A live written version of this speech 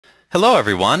Hello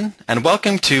everyone, and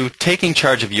welcome to Taking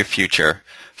Charge of Your Future,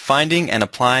 Finding and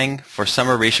Applying for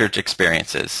Summer Research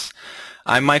Experiences.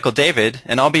 I'm Michael David,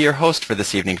 and I'll be your host for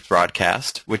this evening's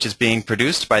broadcast, which is being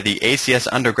produced by the ACS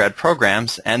undergrad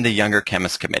programs and the Younger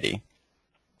Chemist Committee.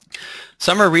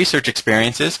 Summer research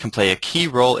experiences can play a key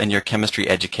role in your chemistry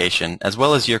education as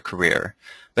well as your career,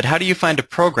 but how do you find a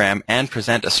program and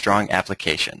present a strong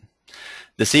application?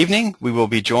 This evening, we will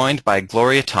be joined by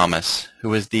Gloria Thomas,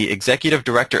 who is the Executive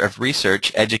Director of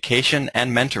Research, Education,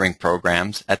 and Mentoring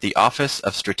Programs at the Office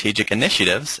of Strategic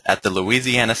Initiatives at the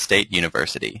Louisiana State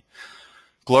University.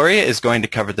 Gloria is going to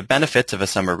cover the benefits of a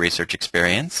summer research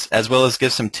experience, as well as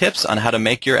give some tips on how to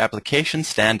make your application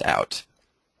stand out.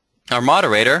 Our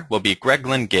moderator will be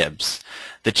Greglynn Gibbs,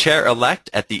 the Chair-elect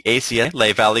at the ACS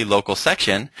Lehigh Valley Local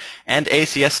Section and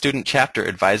ACS Student Chapter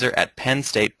Advisor at Penn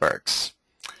State Berks.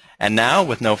 And now,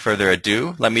 with no further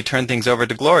ado, let me turn things over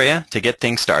to Gloria to get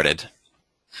things started.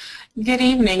 Good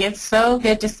evening. It's so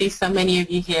good to see so many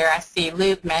of you here. I see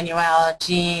Luke, Manuel,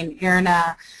 Jean,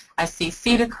 Irna. I see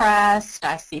Cedar Crest.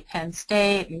 I see Penn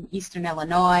State and Eastern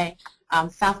Illinois,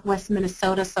 Southwest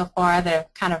Minnesota so far. They've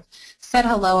kind of said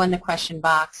hello in the question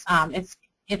box.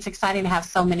 It's exciting to have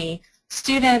so many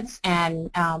students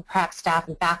and perhaps staff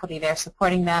and faculty there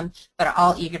supporting them that are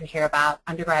all eager to hear about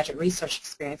undergraduate research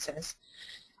experiences.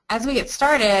 As we get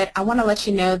started, I want to let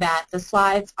you know that the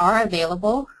slides are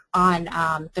available on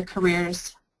the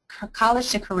College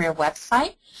to Career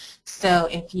website. So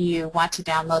if you want to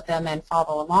download them and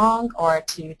follow along or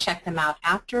to check them out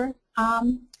after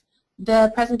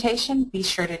the presentation, be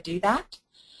sure to do that.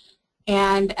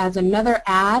 And as another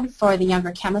ad for the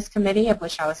Younger Chemist Committee, of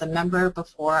which I was a member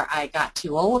before I got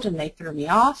too old and they threw me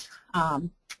off,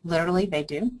 literally they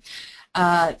do.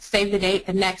 Save the date.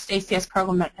 The next ACS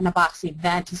Program in a Box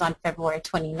event is on February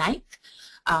 29th.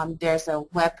 There's a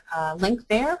web link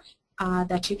there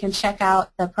that you can check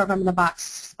out. The Program in the Box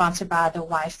sponsored by the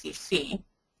YCC.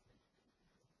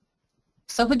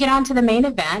 So if we get on to the main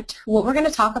event, what we're going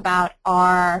to talk about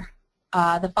are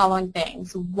the following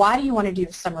things. Why do you want to do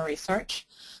summer research?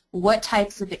 What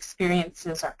types of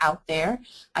experiences are out there?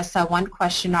 I saw one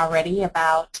question already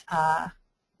about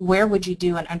where would you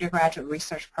do an undergraduate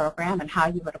research program and how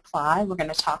you would apply. We're going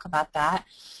to talk about that.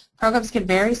 Programs can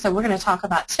vary, so we're going to talk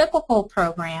about typical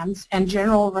programs and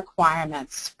general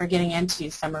requirements for getting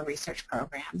into summer research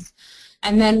programs.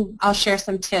 And then I'll share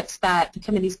some tips that the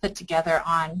committee's put together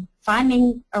on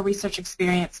finding a research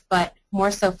experience, but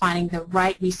more so finding the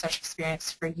right research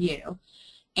experience for you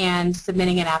and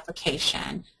submitting an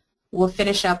application. We'll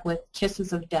finish up with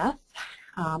Kisses of Death.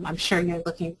 I'm sure you're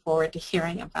looking forward to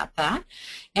hearing about that,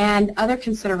 and other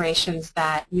considerations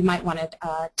that you might want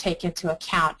to take into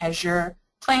account as you're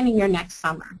planning your next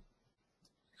summer.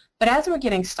 But as we're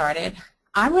getting started,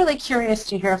 I'm really curious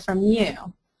to hear from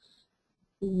you.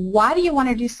 Why do you want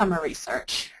to do summer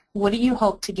research? What do you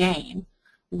hope to gain?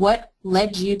 What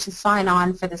led you to sign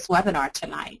on for this webinar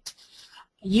tonight?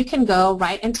 You can go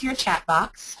right into your chat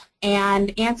box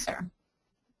and answer.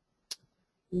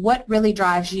 What really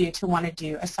drives you to want to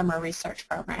do a summer research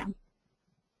program?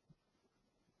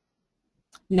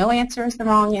 No answer is the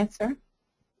wrong answer.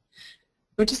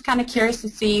 We're just kind of curious to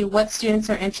see what students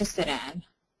are interested in.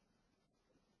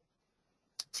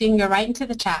 So you can go right into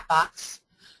the chat box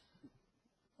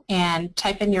and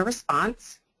type in your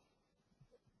response.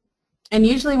 And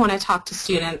usually when I talk to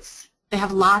students, they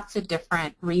have lots of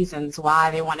different reasons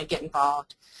why they want to get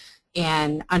involved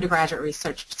in undergraduate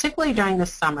research, particularly during the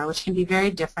summer, which can be very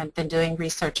different than doing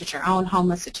research at your own home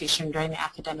institution during the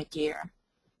academic year.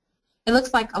 It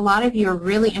looks like a lot of you are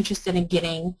really interested in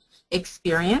getting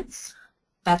experience.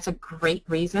 That's a great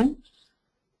reason.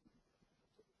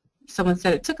 Someone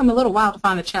said it took them a little while to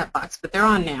find the chat box, but they're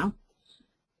on now.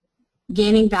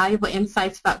 Gaining valuable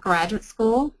insights about graduate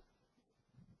school.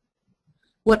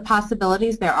 What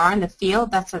possibilities there are in the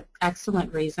field, that's an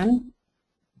excellent reason.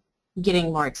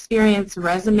 Getting more experience,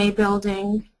 resume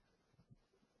building,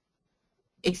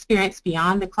 experience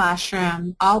beyond the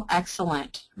classroom, all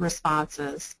excellent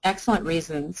responses, excellent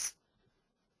reasons.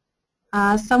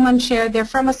 Someone shared they're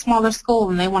from a smaller school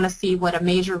and they want to see what a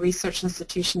major research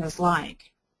institution is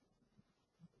like.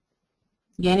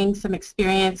 Gaining some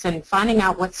experience and finding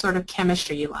out what sort of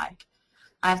chemistry you like.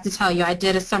 I have to tell you, I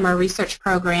did a summer research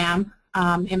program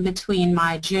in between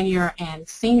my junior and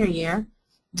senior year,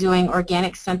 doing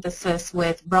organic synthesis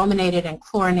with brominated and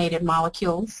chlorinated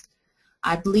molecules.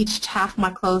 I bleached half my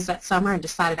clothes that summer and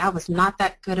decided I was not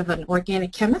that good of an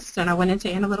organic chemist, and I went into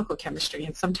analytical chemistry.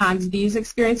 And sometimes these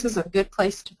experiences are a good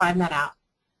place to find that out.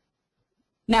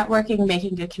 Networking,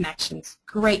 making good connections,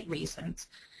 great reasons.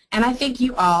 And I think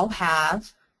you all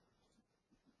have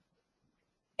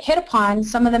hit upon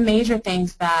some of the major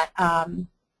things that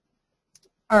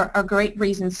are great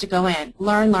reasons to go in.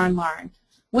 Learn, learn, learn.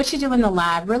 What you do in the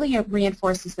lab really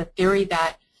reinforces the theory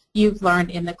that you've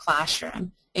learned in the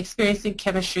classroom. Experiencing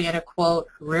chemistry in a, quote,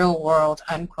 real world,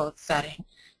 unquote, setting.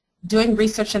 Doing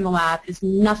research in the lab is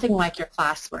nothing like your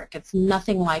classwork. It's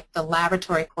nothing like the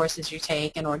laboratory courses you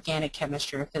take in organic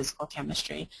chemistry or physical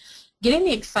chemistry. Getting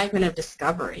the excitement of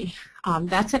discovery,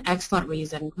 that's an excellent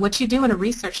reason. What you do in a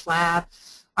research lab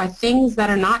are things that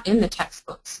are not in the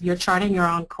textbooks. You're charting your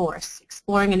own course,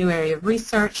 exploring a new area of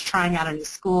research, trying out a new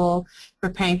school,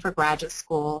 preparing for graduate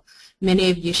school. Many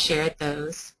of you shared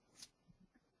those.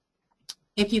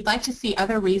 If you'd like to see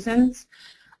other reasons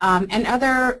and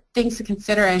other things to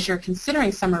consider as you're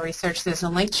considering summer research, there's a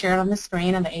link shared on the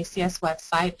screen on the ACS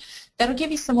website that'll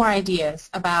give you some more ideas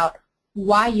about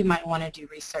why you might want to do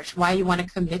research, why you want to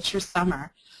commit your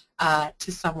summer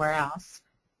to somewhere else.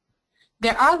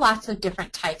 There are lots of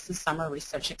different types of summer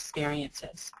research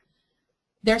experiences.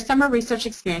 There are summer research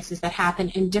experiences that happen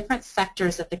in different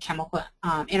sectors of the chemical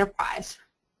enterprise.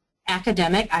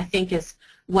 Academic, I think, is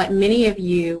what many of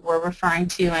you were referring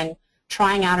to and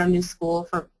trying out a new school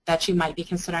that you might be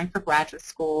considering for graduate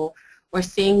school, or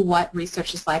seeing what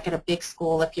research is like at a big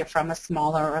school if you're from a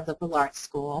smaller or liberal arts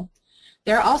school.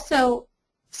 There are also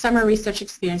summer research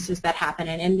experiences that happen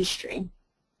in industry.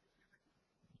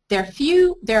 There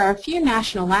are a few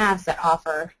national labs that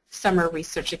offer summer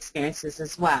research experiences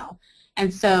as well.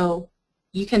 And so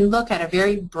you can look at a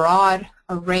very broad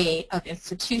array of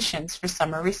institutions for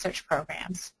summer research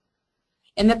programs.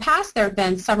 In the past, there have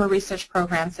been summer research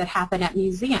programs that happen at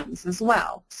museums as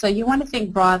well. So you want to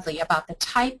think broadly about the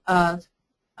type of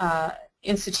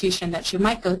institution that you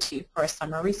might go to for a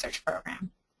summer research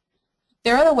program.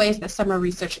 There are other ways that summer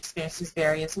research experiences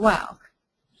vary as well.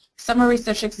 Summer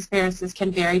research experiences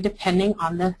can vary depending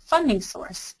on the funding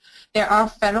source. There are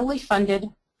federally funded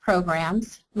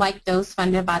programs like those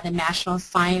funded by the National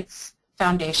Science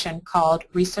Foundation called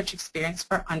Research Experience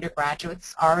for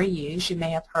Undergraduates, REUs, you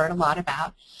may have heard a lot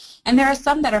about. And there are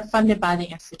some that are funded by the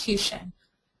institution.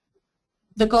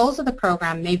 The goals of the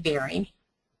program may vary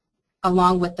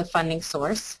along with the funding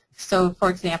source. So, for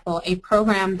example, a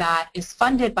program that is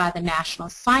funded by the National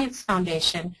Science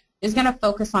Foundation is going to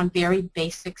focus on very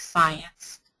basic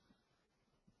science.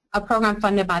 A program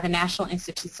funded by the National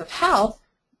Institutes of Health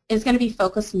is going to be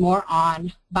focused more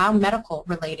on biomedical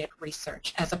related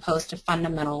research as opposed to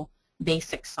fundamental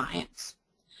basic science.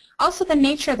 Also, the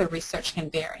nature of the research can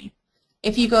vary.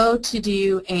 If you go to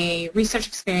do a research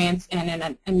experience in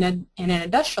an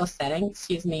industrial setting,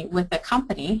 with a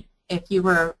company, if you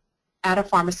were at a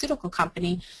pharmaceutical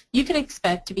company, you can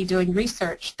expect to be doing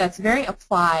research that's very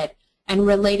applied and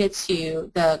related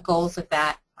to the goals of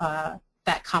that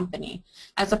company,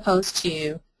 as opposed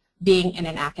to being in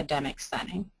an academic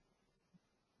setting.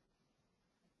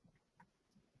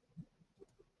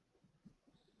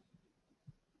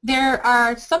 There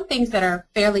are some things that are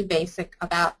fairly basic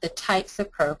about the types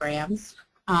of programs.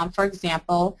 For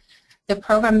example, the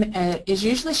program is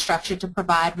usually structured to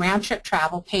provide round-trip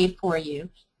travel paid for you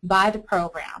by the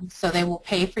program. So they will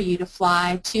pay for you to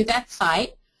fly to that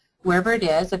site, wherever it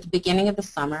is, at the beginning of the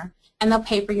summer, and they'll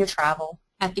pay for your travel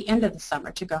at the end of the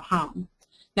summer to go home.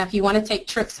 Now, if you want to take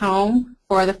trips home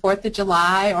for the 4th of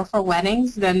July or for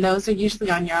weddings, then those are usually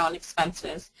on your own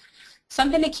expenses.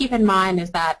 Something to keep in mind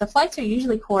is that the flights are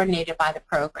usually coordinated by the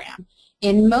program.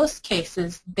 In most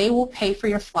cases, they will pay for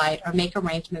your flight or make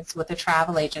arrangements with a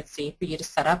travel agency for you to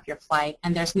set up your flight,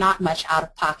 and there's not much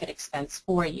out-of-pocket expense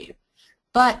for you.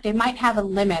 But they might have a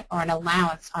limit or an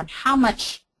allowance on how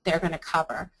much they're going to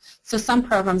cover. So some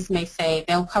programs may say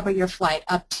they'll cover your flight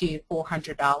up to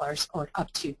 $400 or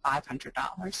up to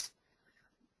 $500.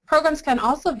 Programs can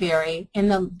also vary in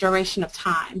the duration of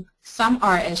time. Some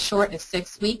are as short as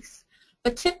 6 weeks,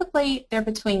 but typically they're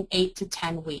between 8 to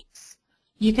 10 weeks.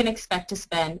 You can expect to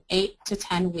spend 8 to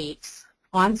 10 weeks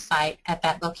on site at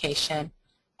that location,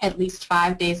 at least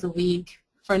 5 days a week,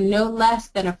 for no less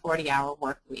than a 40-hour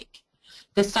work week.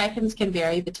 The stipends can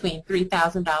vary between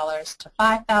 $3,000 to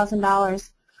 $5,000.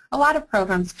 A lot of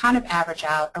programs kind of average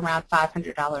out around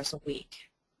 $500 a week.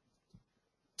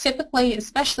 Typically,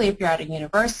 especially if you're at a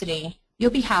university,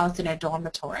 you'll be housed in a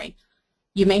dormitory.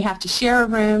 You may have to share a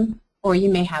room, or you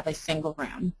may have a single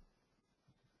room.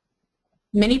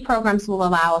 Many programs will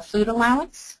allow a food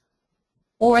allowance,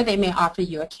 or they may offer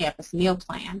you a campus meal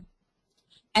plan.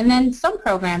 And then some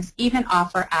programs even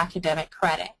offer academic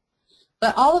credit.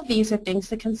 But all of these are things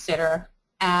to consider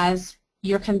as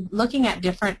you're looking at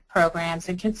different programs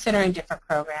and considering different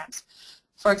programs.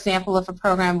 For example, if a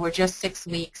program were just 6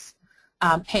 weeks,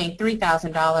 paying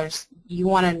 $3,000, you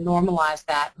want to normalize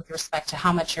that with respect to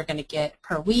how much you're going to get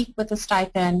per week with the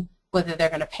stipend, whether they're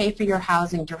going to pay for your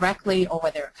housing directly or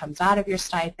whether it comes out of your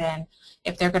stipend,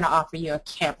 if they're going to offer you a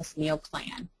campus meal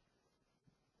plan.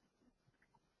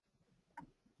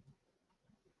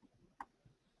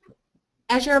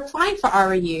 As you're applying for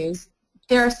REUs,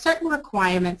 there are certain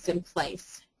requirements in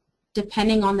place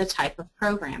depending on the type of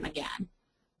program again.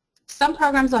 Some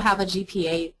programs will have a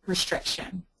GPA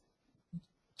restriction.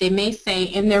 They may say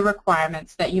in their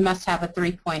requirements that you must have a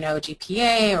 3.0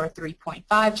 GPA or a 3.5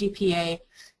 GPA.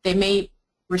 They may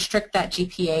restrict that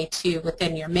GPA to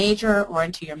within your major or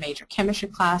into your major chemistry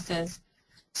classes.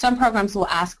 Some programs will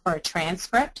ask for a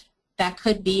transcript. That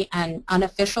could be an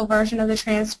unofficial version of the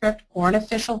transcript or an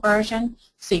official version.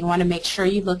 So you want to make sure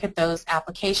you look at those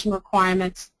application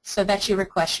requirements so that you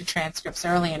request your transcripts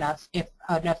early enough if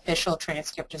an official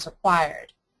transcript is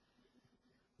required.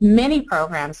 Many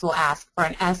programs will ask for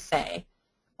an essay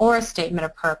or a statement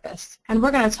of purpose, and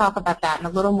we're going to talk about that in a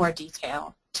little more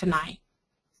detail tonight.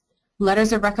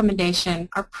 Letters of recommendation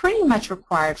are pretty much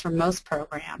required for most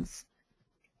programs.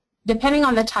 Depending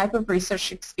on the type of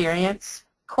research experience,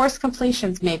 course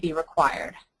completions may be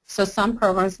required. So some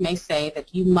programs may say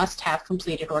that you must have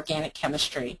completed organic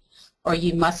chemistry or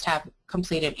you must have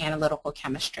completed analytical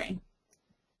chemistry.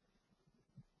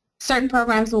 Certain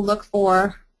programs will look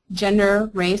for gender,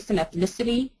 race, and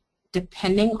ethnicity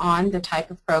depending on the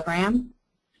type of program.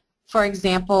 For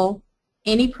example,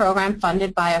 any program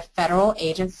funded by a federal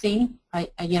agency,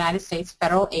 a United States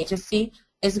federal agency,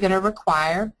 is going to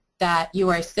require that you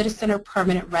are a citizen or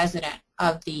permanent resident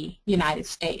of the United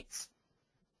States.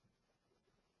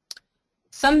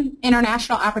 Some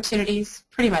international opportunities,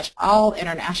 pretty much all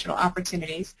international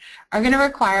opportunities, are going to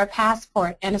require a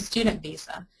passport and a student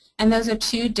visa. And those are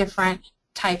two different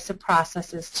types of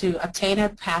processes to obtain a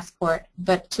passport,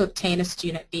 but to obtain a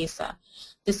student visa.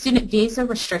 The student visa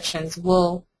restrictions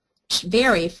will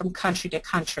vary from country to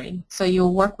country, so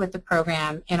you'll work with the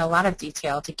program in a lot of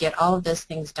detail to get all of those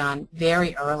things done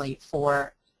very early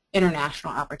for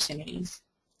international opportunities.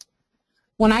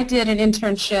 When I did an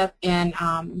internship in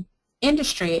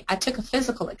industry, I took a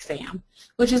physical exam,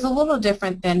 which is a little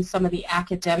different than some of the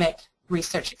academic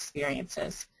research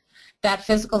experiences. That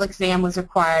physical exam was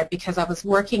required because I was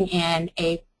working in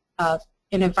an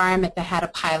environment that had a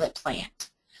pilot plant.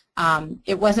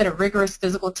 It wasn't a rigorous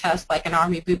physical test like an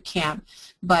Army boot camp,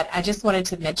 but I just wanted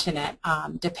to mention it.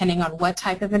 Depending on what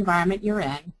type of environment you're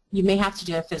in, you may have to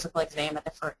do a physical exam at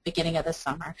the beginning of the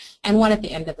summer and one at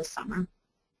the end of the summer.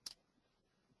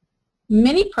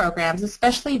 Many programs,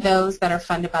 especially those that are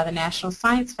funded by the National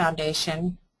Science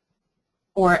Foundation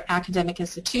or academic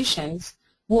institutions,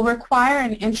 will require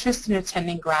an interest in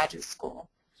attending graduate school.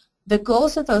 The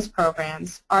goals of those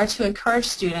programs are to encourage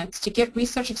students to get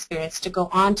research experience to go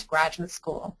on to graduate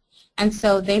school. And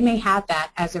so they may have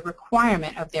that as a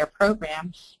requirement of their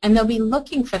program, and they'll be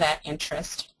looking for that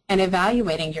interest and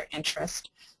evaluating your interest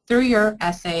through your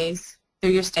essays,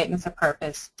 through your statements of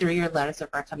purpose, through your letters of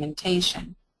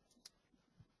recommendation.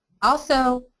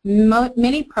 Also,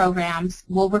 many programs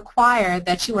will require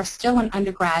that you are still an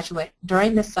undergraduate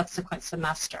during the subsequent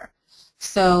semester.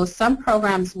 So some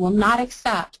programs will not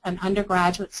accept an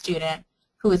undergraduate student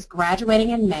who is graduating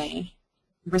in May,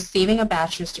 receiving a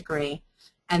bachelor's degree,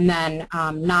 and then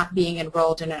not being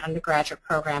enrolled in an undergraduate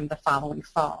program the following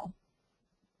fall.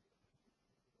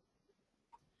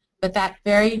 But that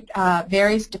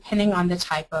varies depending on the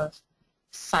type of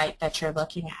site that you're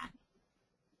looking at.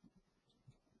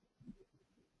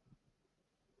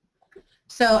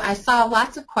 So I saw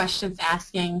lots of questions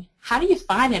asking, how do you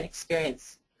find an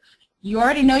experience? You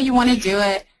already know you want to do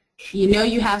it. You know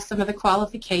you have some of the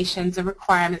qualifications and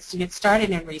requirements to get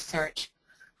started in research.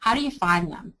 How do you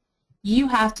find them? You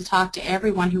have to talk to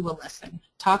everyone who will listen.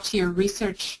 Talk to your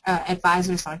research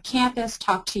advisors on campus,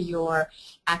 talk to your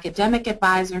academic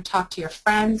advisor, talk to your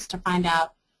friends to find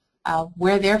out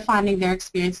where they're finding their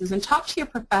experiences, and talk to your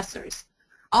professors.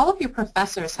 All of your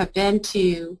professors have been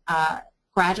to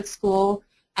graduate school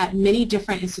at many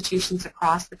different institutions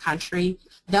across the country.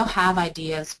 They'll have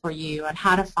ideas for you on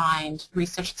how to find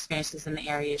research experiences in the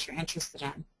areas you're interested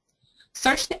in.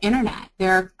 Search the internet.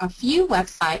 There are a few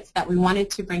websites that we wanted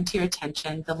to bring to your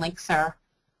attention. The links are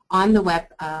on the web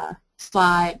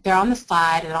slide. They're on the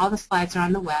slide, and all the slides are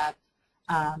on the web.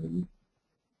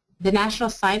 The National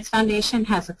Science Foundation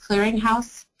has a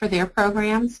clearinghouse for their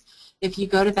programs. If you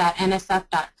go to that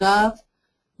nsf.gov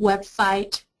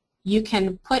website, you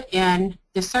can put in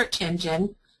the search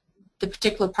engine the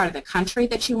particular part of the country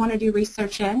that you want to do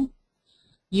research in.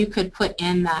 You could put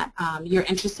in that you're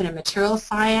interested in material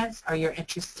science, or you're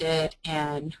interested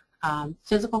in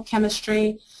physical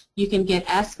chemistry. You can get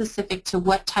as specific to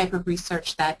what type of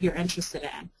research that you're interested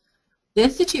in. The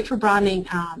Institute for Broadening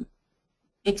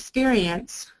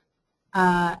Experience,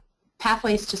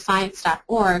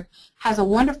 pathwaysto-science.org, has a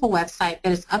wonderful website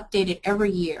that is updated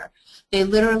every year. They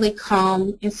literally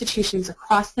comb institutions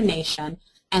across the nation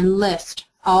and list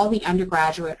all the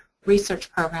undergraduate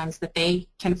research programs that they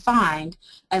can find,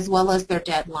 as well as their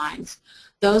deadlines.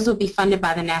 Those will be funded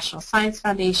by the National Science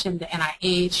Foundation, the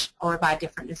NIH, or by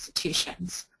different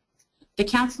institutions. The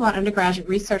Council on Undergraduate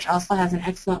Research also has an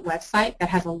excellent website that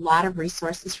has a lot of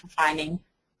resources for finding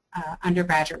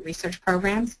undergraduate research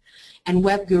programs, and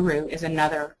WebGuru is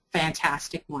another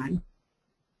fantastic one.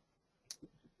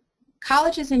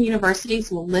 Colleges and universities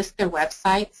will list their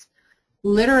websites.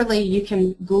 Literally, you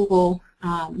can Google,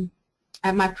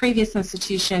 at my previous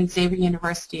institution, Xavier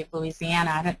University of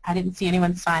Louisiana, I didn't see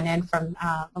anyone sign in from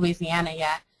Louisiana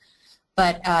yet,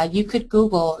 but you could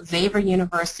Google Xavier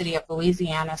University of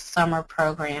Louisiana summer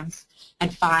programs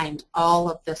and find all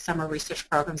of the summer research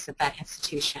programs at that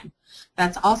institution.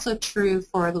 That's also true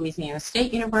for Louisiana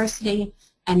State University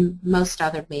and most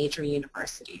other major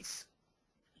universities.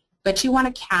 But you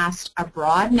want to cast a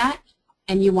broad net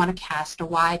and you want to cast a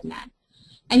wide net.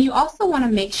 And you also want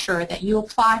to make sure that you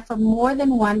apply for more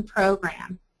than one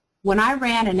program. When I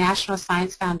ran a National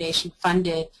Science Foundation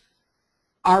funded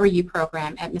REU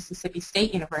program at Mississippi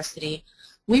State University,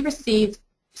 we received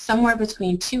somewhere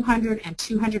between 200 and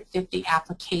 250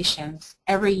 applications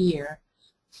every year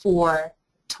for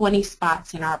 20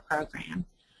 spots in our program.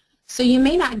 So you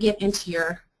may not get into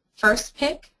your first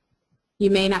pick, you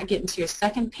may not get into your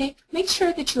second pick. Make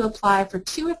sure that you apply for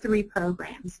 2 or 3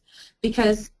 programs,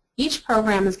 because each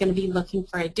program is going to be looking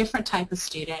for a different type of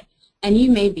student, and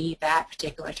you may be that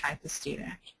particular type of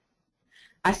student.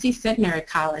 I see Centenary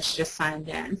College just signed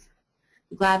in.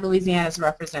 I'm glad Louisiana is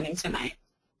representing tonight.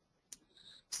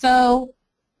 So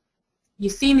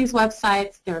you've seen these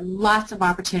websites. There are lots of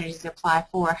opportunities to apply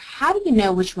for. How do you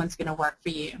know which one's going to work for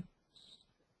you?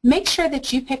 Make sure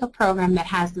that you pick a program that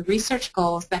has the research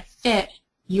goals that fit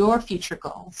your future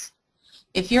goals.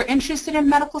 If you're interested in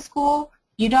medical school,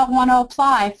 you don't want to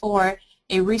apply for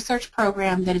a research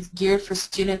program that is geared for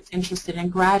students interested in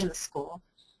graduate school.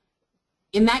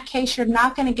 In that case, you're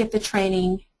not going to get the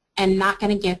training and not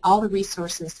going to get all the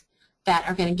resources that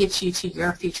are going to get you to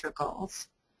your future goals.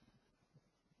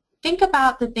 Think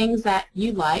about the things that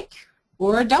you like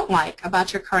or don't like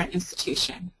about your current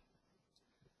institution.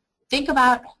 Think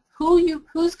about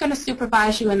who's going to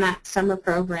supervise you in that summer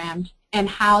program and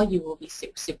how you will be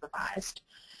supervised.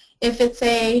 If it's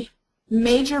a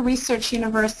major research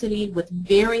university with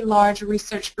very large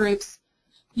research groups,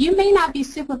 you may not be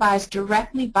supervised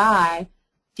directly by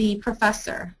the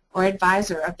professor or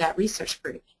advisor of that research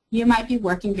group. You might be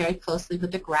working very closely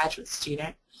with a graduate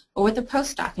student or with a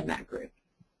postdoc in that group.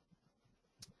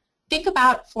 Think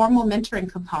about formal mentoring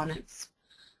components.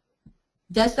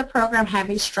 Does the program have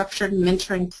a structured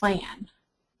mentoring plan?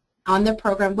 On the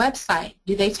program website,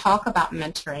 do they talk about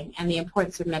mentoring and the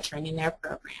importance of mentoring in their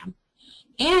program?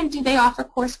 And do they offer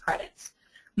course credits?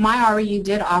 My REU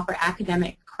did offer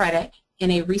academic credit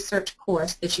in a research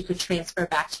course that you could transfer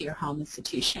back to your home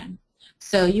institution.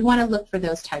 So you want to look for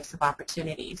those types of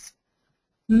opportunities.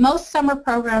 Most summer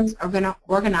programs are going to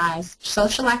organize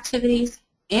social activities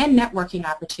and networking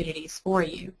opportunities for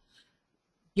you.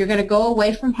 You're going to go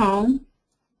away from home.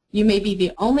 You may be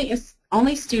the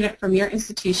only student from your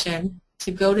institution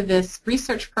to go to this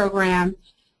research program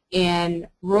in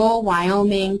rural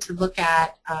Wyoming to look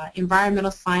at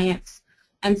environmental science.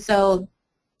 And so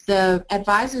the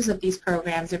advisors of these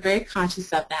programs are very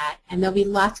conscious of that, and there'll be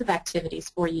lots of activities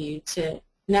for you to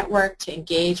network, to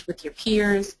engage with your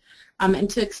peers, and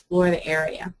to explore the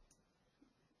area.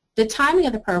 The timing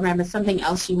of the program is something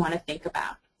else you want to think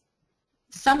about.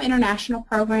 Some international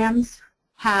programs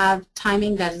have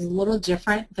timing that is a little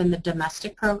different than the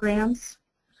domestic programs.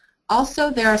 Also,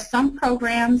 there are some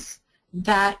programs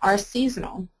that are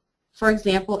seasonal. For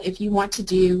example, if you want to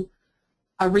do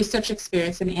a research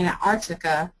experience in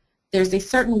Antarctica, there's a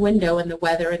certain window in the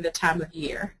weather and the time of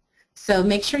year. So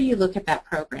make sure you look at that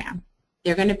program.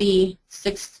 They're going to be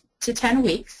 6 to 10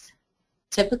 weeks,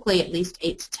 typically at least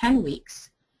 8 to 10 weeks,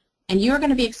 and you're going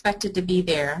to be expected to be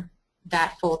there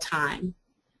that full time.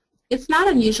 It's not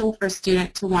unusual for a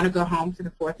student to want to go home for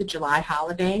the 4th of July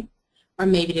holiday, or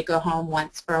maybe to go home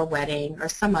once for a wedding or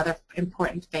some other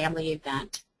important family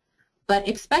event. But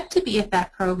expect to be at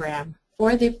that program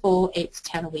for the full 8 to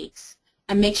 10 weeks,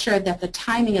 and make sure that the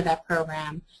timing of that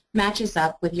program matches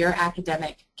up with your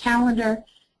academic calendar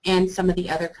and some of the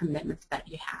other commitments that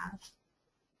you have.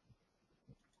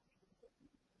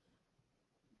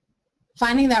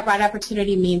 Finding that right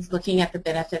opportunity means looking at the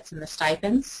benefits and the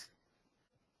stipends.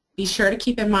 Be sure to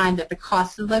keep in mind that the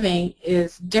cost of living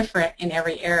is different in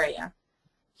every area.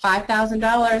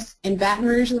 $5,000 in Baton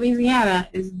Rouge, Louisiana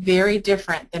is very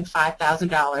different than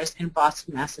 $5,000 in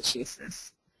Boston,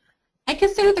 Massachusetts. And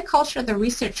consider the culture of the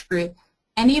research group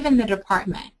and even the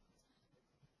department.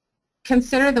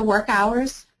 Consider the work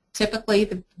hours. Typically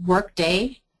the work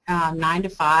day, 9 to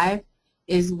 5,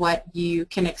 is what you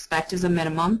can expect as a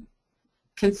minimum.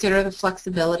 Consider the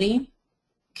flexibility.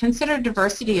 Consider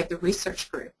diversity of the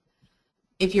research group.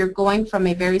 If you're going from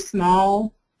a very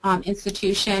small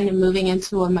institution and moving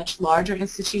into a much larger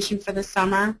institution for the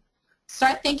summer,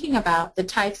 start thinking about the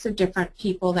types of different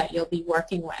people that you'll be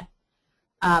working with.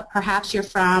 Perhaps you're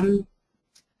from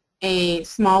a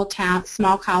small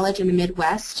college in the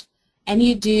Midwest, and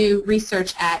you do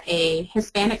research at a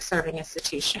Hispanic serving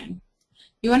institution.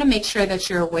 You want to make sure that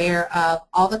you're aware of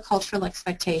all the cultural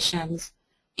expectations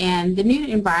and the new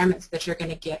environments that you're going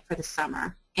to get for the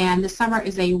summer. And the summer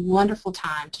is a wonderful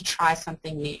time to try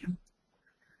something new.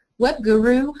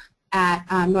 WebGuru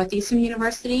at Northeastern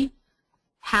University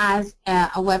has a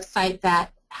website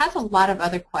that has a lot of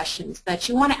other questions that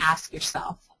you want to ask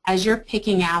yourself as you're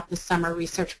picking out the summer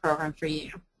research program for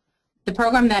you. The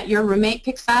program that your roommate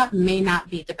picks out may not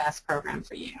be the best program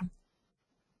for you.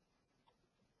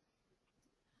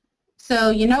 So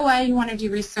you know why you want to do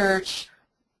research.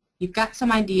 You've got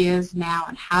some ideas now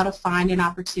on how to find an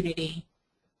opportunity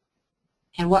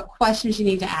and what questions you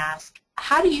need to ask.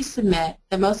 How do you submit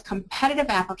the most competitive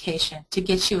application to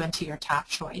get you into your top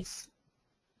choice?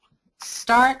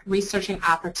 Start researching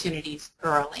opportunities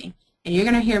early. And you're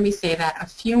going to hear me say that a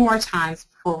few more times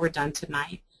before we're done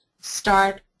tonight.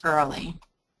 Start early.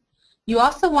 You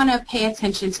also want to pay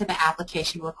attention to the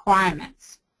application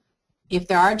requirements. If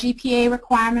there are GPA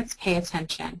requirements, pay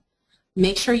attention.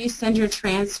 Make sure you send your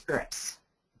transcripts.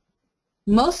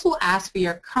 Most will ask for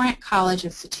your current college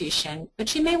institution,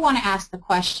 but you may want to ask the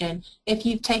question if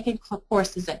you've taken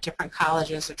courses at different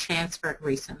colleges or transferred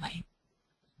recently.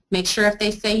 Make sure if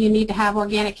they say you need to have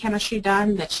organic chemistry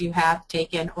done that you have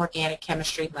taken organic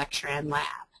chemistry lecture and lab.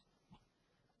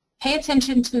 Pay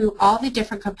attention to all the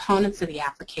different components of the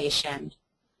application,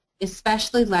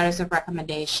 especially letters of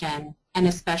recommendation and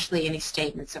especially any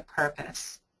statements of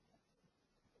purpose.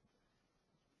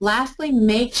 Lastly,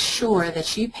 make sure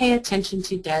that you pay attention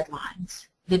to deadlines.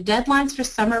 The deadlines for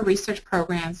summer research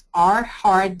programs are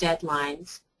hard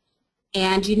deadlines,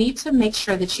 and you need to make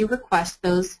sure that you request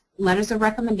those letters of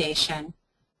recommendation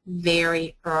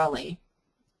very early.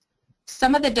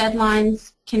 Some of the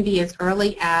deadlines can be as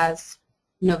early as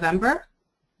November,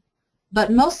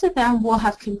 but most of them will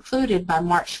have concluded by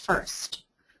March 1st.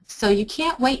 So you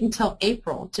can't wait until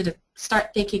April to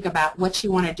start thinking about what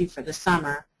you want to do for the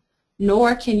summer,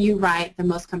 nor can you write the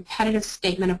most competitive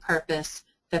statement of purpose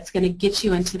that's going to get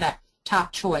you into that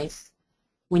top choice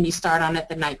when you start on it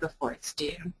the night before it's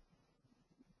due.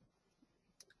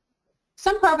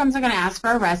 Some programs are going to ask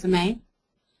for a resume.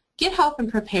 Get help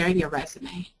in preparing your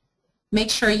resume.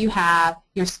 Make sure you have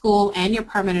your school and your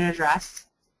permanent address,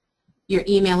 your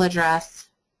email address.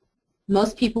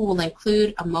 Most people will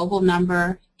include a mobile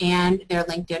number and their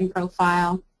LinkedIn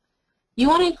profile. You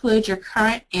want to include your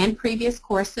current and previous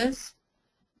courses.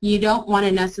 You don't want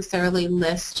to necessarily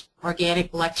list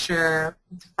organic lecture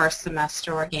first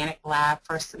semester, organic lab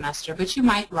first semester, but you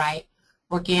might write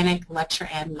organic lecture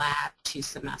and lab 2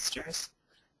 semesters.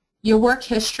 Your work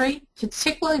history,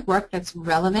 particularly work that's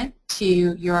relevant to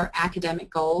your academic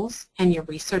goals and your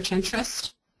research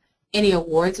interest, any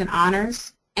awards and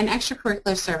honors, and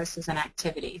extracurricular services and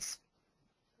activities.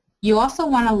 You also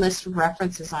want to list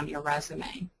references on your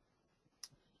resume.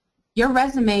 Your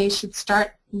resume should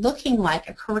start looking like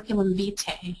a curriculum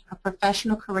vitae. A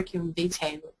professional curriculum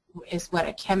vitae is what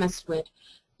a chemist would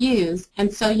use,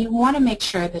 and so you want to make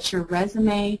sure that your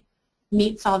resume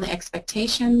meets all the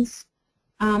expectations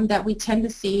that we tend to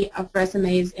see of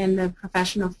resumes in the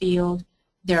professional field.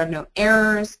 There are no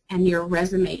errors, and your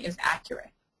resume is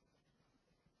accurate.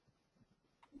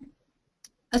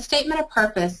 A statement of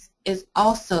purpose is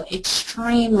also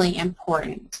extremely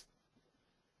important.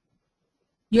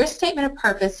 Your statement of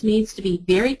purpose needs to be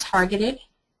very targeted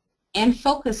and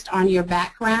focused on your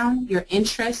background, your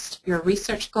interest, your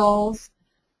research goals,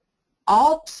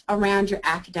 all around your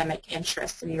academic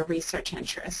interests and your research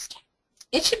interest.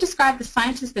 It should describe the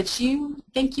scientist that you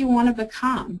think you want to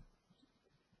become.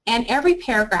 And every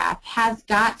paragraph has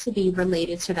got to be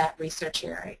related to that research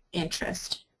area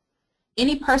interest.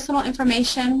 Any personal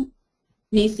information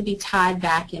needs to be tied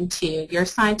back into your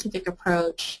scientific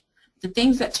approach, the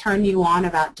things that turn you on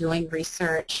about doing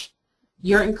research,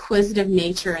 your inquisitive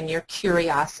nature and your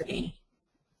curiosity.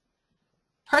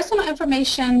 Personal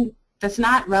information that's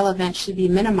not relevant should be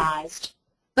minimized,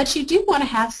 but you do want to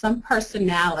have some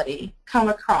personality come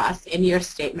across in your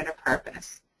statement of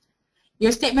purpose.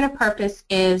 Your statement of purpose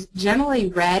is generally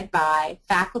read by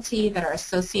faculty that are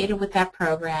associated with that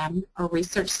program or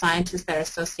research scientists that are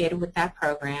associated with that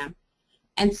program.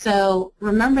 And so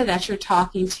remember that you're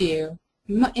talking to,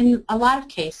 in a lot of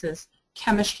cases,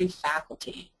 chemistry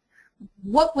faculty.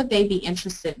 What would they be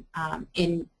interested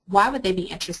in? Why would they be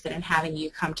interested in having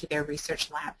you come to their research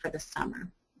lab for the summer?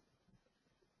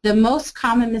 The most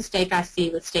common mistake I see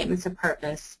with statements of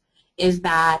purpose is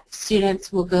that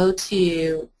students will go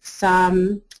to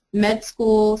some med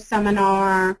school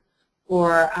seminar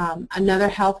or another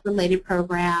health-related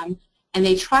program, and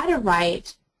they try to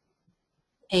write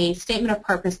a statement of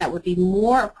purpose that would be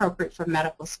more appropriate for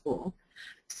medical school.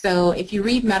 So if you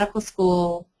read medical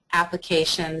school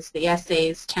applications, the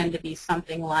essays tend to be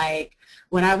something like,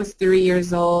 when I was 3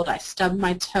 years old, I stubbed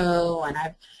my toe, and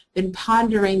I've been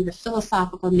pondering the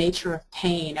philosophical nature of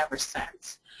pain ever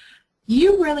since.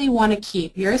 You really want to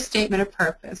keep your statement of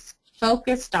purpose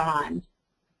focused on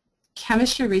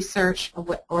chemistry research or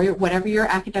whatever your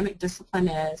academic discipline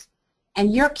is,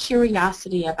 and your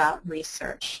curiosity about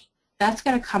research. That's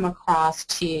going to come across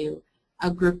to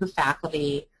a group of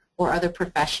faculty or other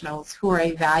professionals who are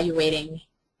evaluating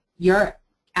your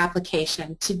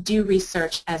application to do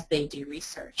research as they do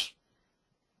research.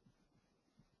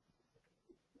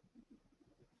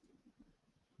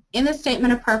 In the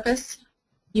statement of purpose,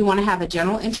 you want to have a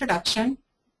general introduction.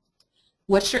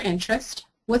 What's your interest?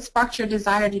 What sparked your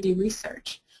desire to do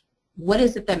research? What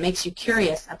is it that makes you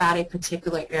curious about a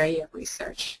particular area of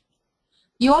research?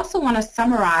 You also want to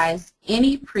summarize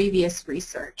any previous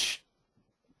research.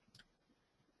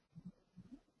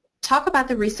 Talk about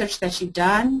the research that you've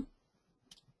done.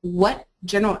 What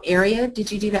general area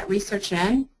did you do that research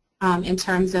in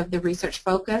terms of the research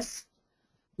focus?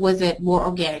 Was it more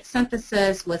organic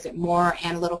synthesis? Was it more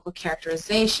analytical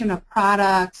characterization of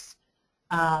products?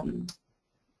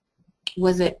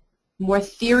 Was it more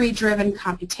theory-driven,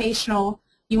 computational?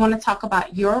 You want to talk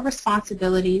about your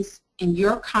responsibilities and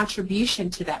your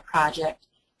contribution to that project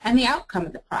and the outcome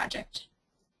of the project.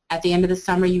 At the end of the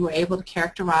summer, you were able to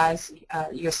characterize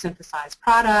your synthesized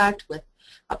product with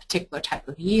a particular type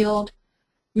of yield.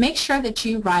 Make sure that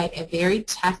you write a very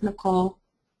technical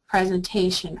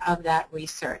presentation of that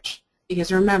research,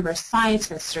 because remember,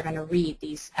 scientists are going to read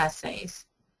these essays.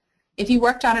 If you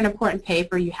worked on an important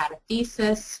paper, you had a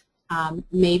thesis,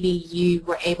 maybe you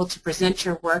were able to present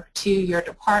your work to your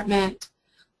department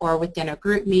or within a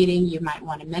group meeting, you might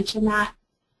want to mention that.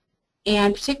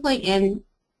 And particularly in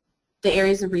the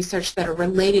areas of research that are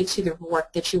related to the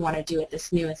work that you want to do at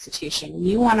this new institution,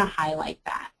 you want to highlight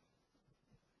that.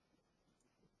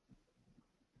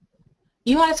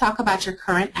 You want to talk about your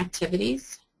current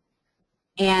activities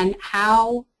and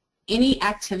how any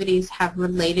activities have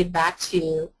related back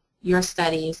to your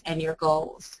studies and your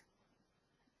goals.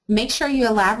 Make sure you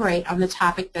elaborate on the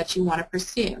topic that you want to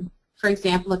pursue. For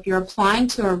example, if you're applying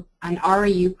to an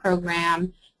REU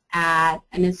program at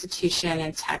an institution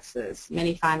in Texas,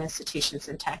 many fine institutions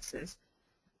in Texas,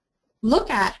 look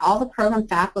at all the program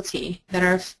faculty that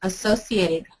are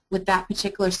associated with that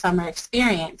particular summer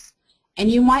experience. And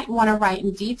you might want to write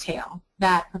in detail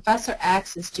that Professor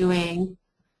X is doing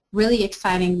really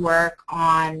exciting work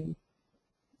on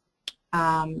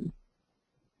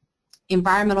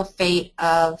environmental fate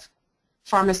of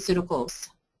pharmaceuticals.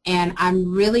 And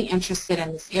I'm really interested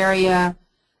in this area.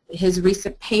 His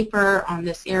recent paper on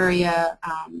this area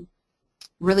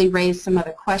really raised some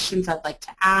other questions I'd like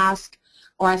to ask.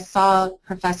 Or I saw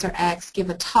Professor X give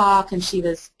a talk, and she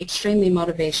was extremely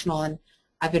motivational, and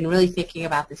I've been really thinking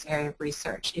about this area of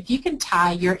research. If you can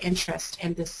tie your interest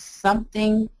into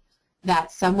something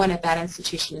that someone at that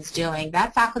institution is doing,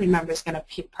 that faculty member is going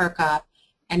to perk up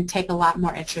and take a lot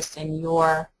more interest in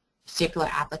your particular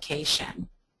application.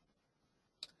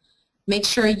 Make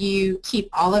sure you keep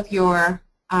all of your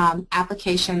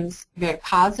applications very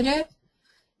positive.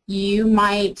 You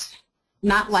might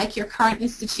not like your current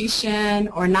institution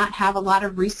or not have a lot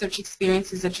of research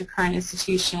experiences at your current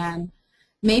institution.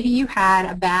 Maybe you had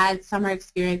a bad summer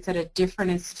experience at a different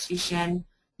institution.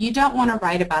 You don't want to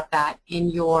write about that in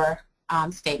your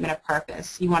statement of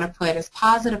purpose. You want to put as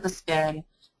positive a spin,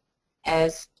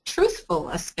 as truthful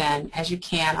a spin as you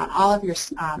can on all of your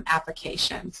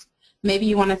applications. Maybe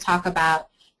you want to talk about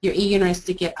your eagerness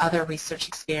to get other research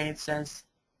experiences.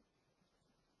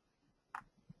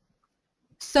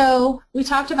 So we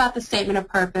talked about the statement of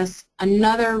purpose.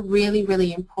 Another really,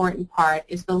 really important part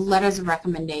is the letters of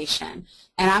recommendation.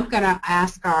 And I'm going to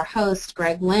ask our host,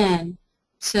 Greglynn,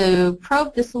 to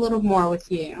probe this a little more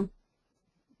with you.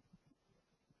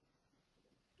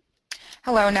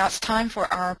 Hello, now it's time for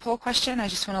our poll question. I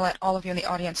just want to let all of you in the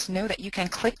audience know that you can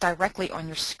click directly on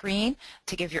your screen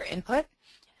to give your input.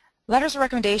 Letters of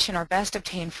recommendation are best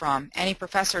obtained from any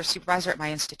professor or supervisor at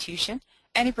my institution,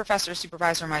 any professor or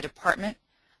supervisor in my department,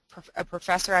 a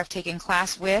professor I've taken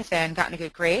class with and gotten a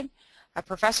good grade, a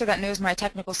professor that knows my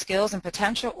technical skills and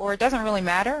potential, or it doesn't really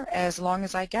matter as long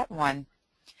as I get one.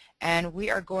 And we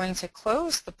are going to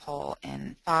close the poll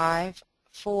in 5,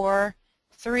 4,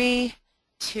 3,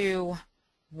 2,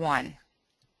 1.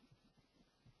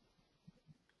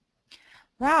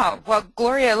 Wow, well,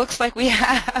 Gloria, it looks like we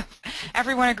have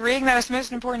everyone agreeing that it's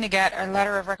most important to get a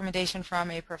letter of recommendation from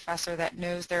a professor that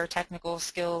knows their technical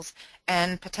skills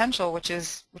and potential, which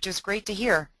is great to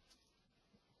hear.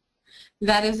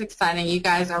 That is exciting. You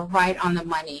guys are right on the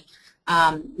money.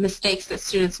 Mistakes that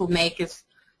students will make is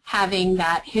having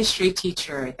that history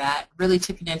teacher that really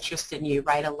took an interest in you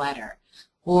write a letter.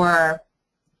 Or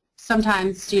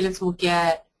sometimes students will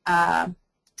get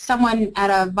someone at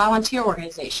a volunteer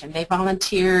organization. They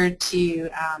volunteered to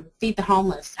feed the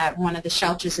homeless at one of the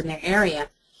shelters in their area,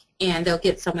 and they'll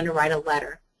get someone to write a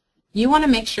letter. You want to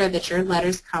make sure that your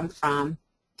letters come from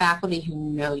faculty who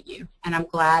know you, and I'm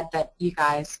glad that you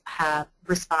guys have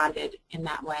responded in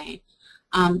that way.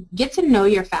 Get to know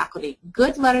your faculty.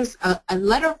 Good letters, a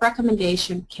letter of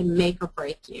recommendation can make or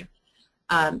break you.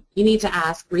 You need to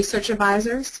ask research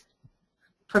advisors,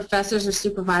 professors or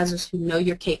supervisors who know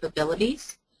your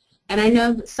capabilities. And I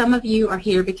know that some of you are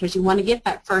here because you want to get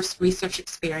that first research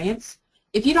experience.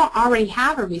 If you don't already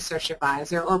have a research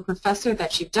advisor or a professor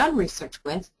that you've done research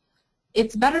with,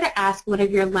 it's better to ask one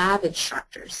of your lab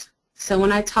instructors. So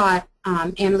when I taught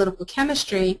analytical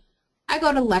chemistry, I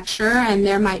go to lecture and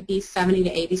there might be 70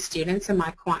 to 80 students in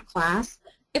my quant class.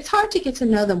 It's hard to get to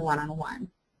know them one-on-one.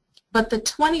 But the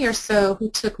 20 or so who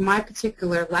took my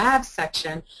particular lab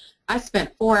section, I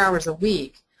spent 4 hours a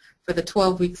week for the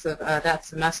 12 weeks of that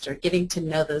semester getting to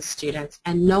know those students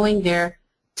and knowing their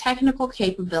technical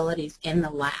capabilities in the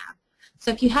lab.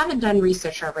 So if you haven't done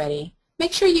research already,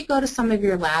 make sure you go to some of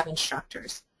your lab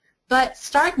instructors. But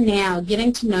start now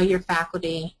getting to know your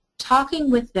faculty, talking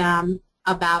with them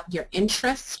about your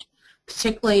interest,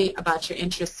 particularly about your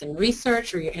interest in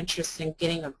research or your interest in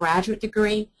getting a graduate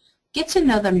degree. Get to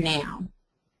know them now.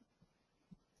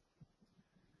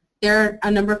 There are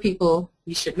a number of people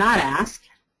you should not ask.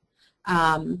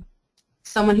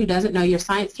 Someone who doesn't know your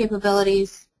science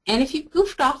capabilities, and if you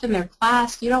goofed off in their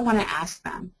class, you don't want to ask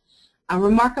them.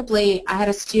 Remarkably, I had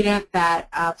a student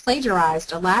that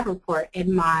plagiarized a lab report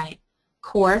in my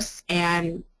course,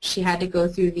 and she had to go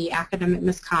through the academic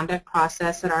misconduct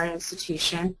process at our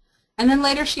institution, and then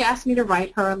later she asked me to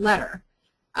write her a letter.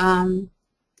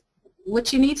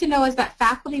 What you need to know is that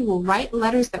faculty will write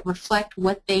letters that reflect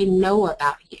what they know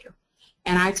about you.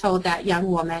 And I told that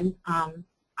young woman,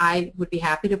 I would be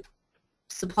happy to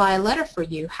supply a letter for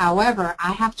you. However,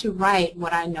 I have to write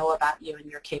what I know about you and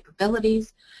your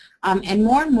capabilities. And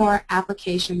more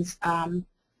applications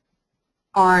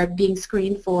are being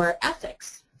screened for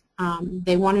ethics.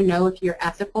 They want to know if you're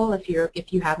ethical, if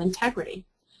you have integrity.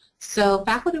 So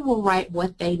faculty will write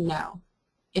what they know.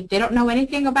 If they don't know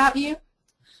anything about you,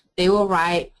 they will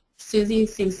write, Susie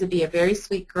seems to be a very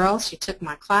sweet girl. She took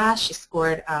my class. She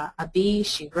scored a B.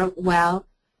 She wrote well.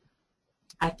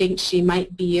 I think she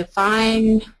might be a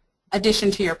fine addition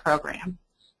to your program.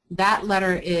 That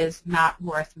letter is not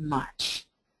worth much.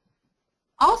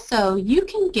 Also, you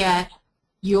can get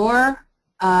your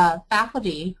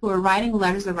faculty who are writing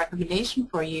letters of recommendation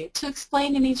for you to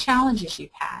explain any challenges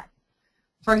you've had.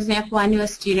 For example, I knew a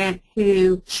student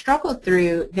who struggled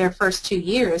through their first 2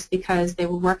 years because they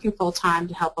were working full-time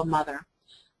to help a mother,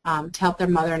 to help their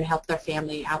mother and help their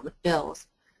family out with bills.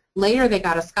 Later, they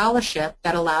got a scholarship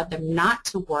that allowed them not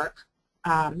to work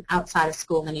outside of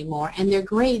school anymore, and their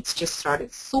grades just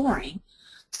started soaring.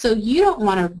 So you don't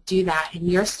want to do that in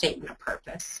your statement of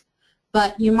purpose,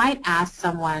 but you might ask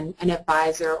someone, an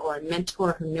advisor or a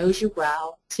mentor who knows you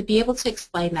well, to be able to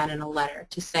explain that in a letter,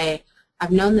 to say, I've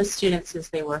known this student since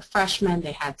they were freshmen,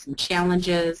 they had some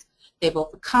challenges, they've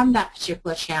overcome that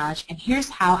particular challenge, and here's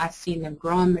how I've seen them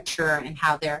grow and mature and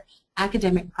how their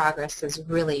academic progress has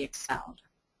really excelled.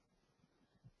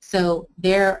 So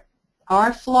there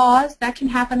are flaws that can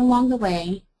happen along the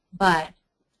way, but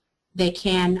they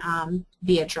can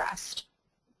be addressed.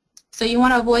 So you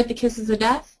want to avoid the kisses of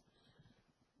death?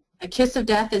 A kiss of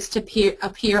death is to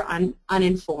appear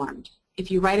uninformed. If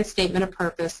you write a statement of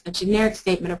purpose, a generic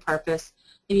statement of purpose,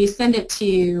 and you send it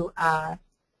to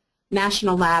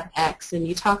National Lab X and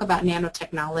you talk about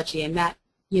nanotechnology and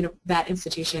that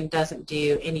institution doesn't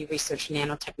do any research in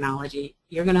nanotechnology,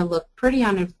 you're going to look pretty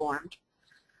uninformed.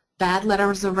 Bad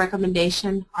letters of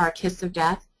recommendation are a kiss of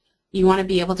death. You want to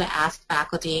be able to ask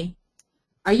faculty,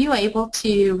 are you able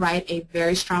to write a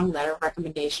very strong letter of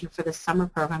recommendation for the summer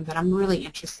program that I'm really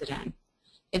interested in?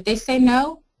 If they say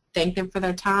no, thank them for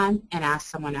their time and ask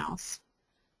someone else.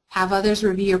 Have others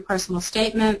review your personal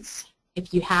statements.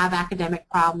 If you have academic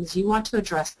problems, you want to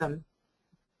address them.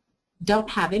 Don't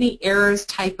have any errors,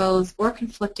 typos, or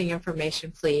conflicting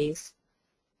information, please.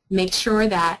 Make sure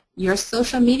that your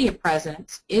social media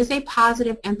presence is a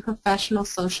positive and professional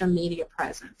social media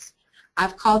presence.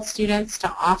 I've called students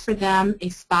to offer them a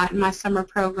spot in my summer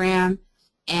program,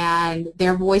 and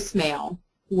their voicemail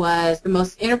was the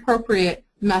most inappropriate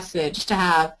message to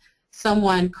have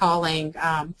someone calling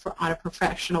on a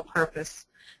professional purpose.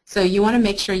 So you want to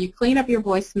make sure you clean up your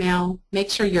voicemail, make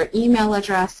sure your email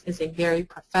address is a very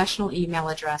professional email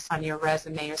address on your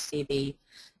resume or CV,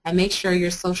 and make sure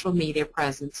your social media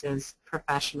presence is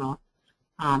professional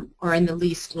or in the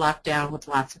least locked down with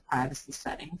lots of privacy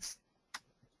settings.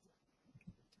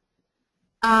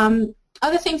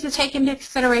 Other things to take into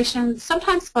consideration,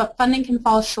 sometimes funding can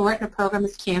fall short and a program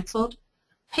is canceled.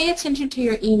 Pay attention to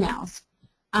your emails.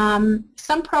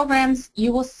 Some programs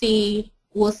you will see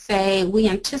will say, we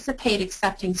anticipate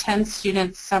accepting 10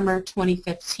 students summer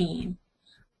 2015.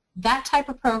 That type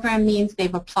of program means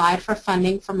they've applied for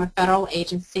funding from a federal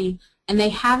agency and they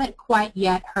haven't quite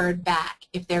yet heard back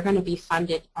if they're going to be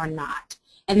funded or not.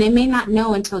 And they may not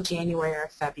know until January or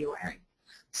February.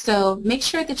 So make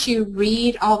sure that you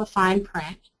read all the fine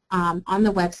print on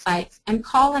the websites and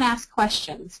call and ask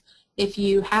questions if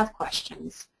you have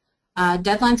questions.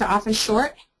 Deadlines are often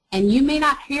short, and you may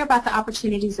not hear about the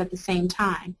opportunities at the same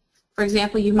time. For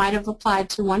example, you might have applied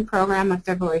to one program on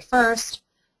February 1st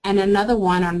and another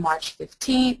one on March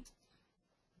 15th.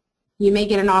 You may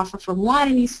get an offer from one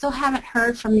and you still haven't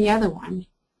heard from the other one,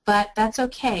 but that's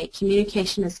okay.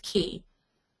 Communication is key.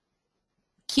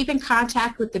 Keep in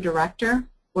contact with the director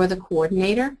or the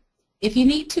coordinator. If you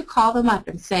need to, call them up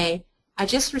and say, I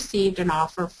just received an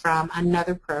offer from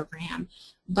another program,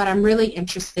 but I'm really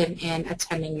interested in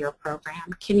attending your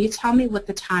program. Can you tell me what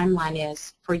the timeline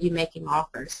is for you making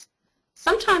offers?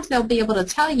 Sometimes they'll be able to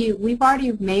tell you, we've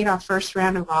already made our first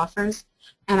round of offers,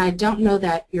 and I don't know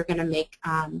that you're going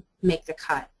to make the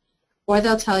cut. Or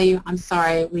they'll tell you, I'm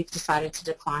sorry, we've decided to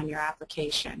decline your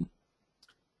application.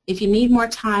 If you need more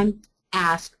time,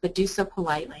 ask, but do so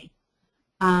politely.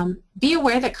 Be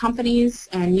aware that companies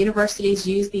and universities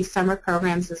use these summer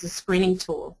programs as a screening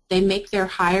tool. They make their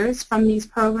hires from these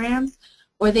programs,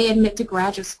 or they admit to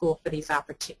graduate school for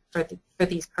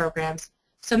these programs.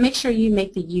 So make sure you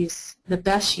make the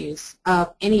best use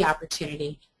of any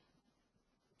opportunity.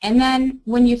 And then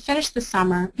when you finish the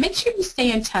summer, make sure you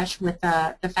stay in touch with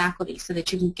the faculty so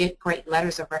that you can get great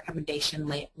letters of recommendation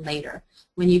later.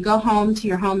 When you go home to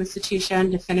your home institution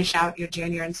to finish out your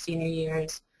junior and senior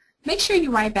years, make sure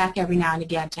you write back every now and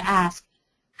again to ask,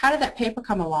 how did that paper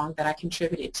come along that I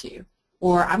contributed to?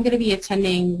 Or I'm going to be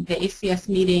attending the ACS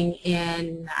meeting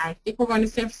in, I think we're going to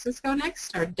San Francisco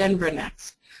next or Denver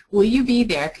next. Will you be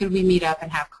there? Could we meet up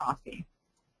and have coffee?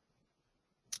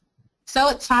 So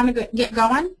it's time to get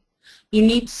going. You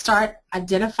need to start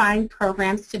identifying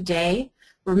programs today.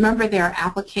 Remember, there are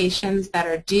applications that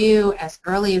are due as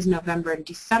early as November and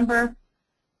December.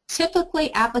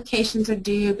 Typically, applications are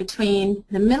due between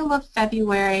the middle of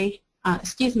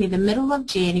the middle of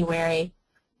January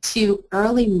to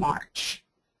early March.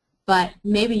 But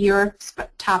maybe your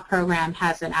top program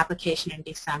has an application in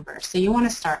December, so you want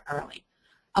to start early.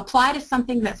 Apply to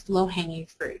something that's low-hanging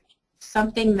fruit,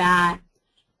 something that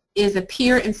is a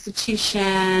peer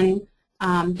institution.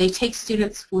 They take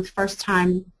students with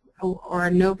first-time or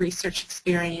no research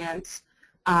experience.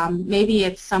 Maybe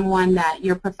it's someone that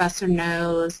your professor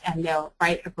knows and they'll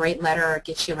write a great letter or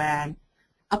get you in.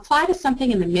 Apply to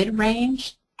something in the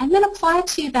mid-range and then apply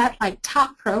to that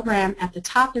top program at the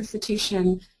top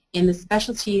institution in the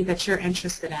specialty that you're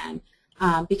interested in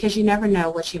because you never know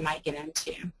what you might get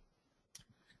into.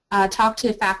 Talk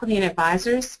to faculty and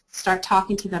advisors. Start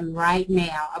talking to them right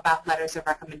now about letters of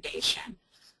recommendation.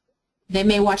 They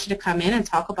may want you to come in and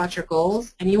talk about your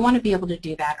goals, and you want to be able to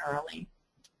do that early.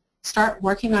 Start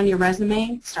working on your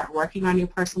resume, start working on your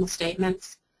personal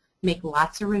statements, make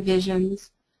lots of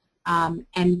revisions,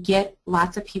 and get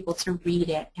lots of people to read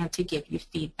it and to give you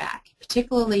feedback,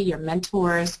 particularly your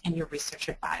mentors and your research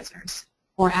advisors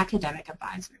or academic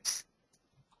advisors.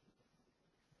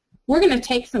 We're going to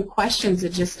take some questions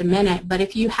in just a minute, but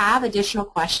if you have additional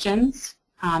questions,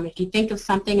 if you think of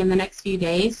something in the next few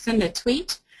days, send a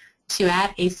tweet to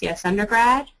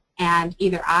 @ACSundergrad, and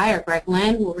either I or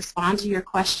Greglynn will respond to your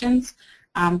questions.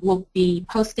 We'll be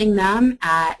posting them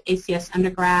at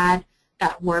ACSundergrad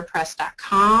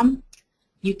acts.wordpress.com.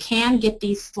 You can get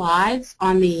these slides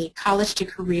on the College to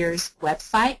Careers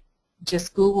website.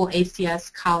 Just Google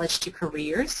ACS College to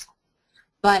Careers.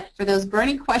 But for those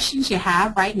burning questions you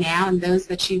have right now and those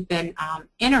that you've been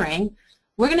entering,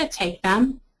 we're going to take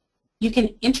them. You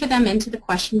can enter them into the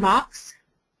question box,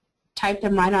 type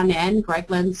them right on in.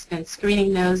 Greglynn's been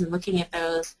screening those and looking at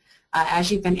those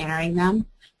as you've been entering them,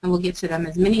 and we'll get to them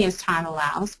as many as time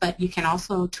allows. But you can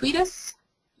also tweet us.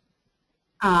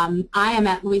 I am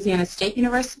at Louisiana State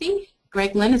University.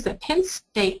 Greglynn is at Penn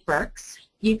State Berks.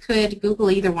 You could Google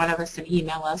either one of us and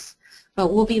email us,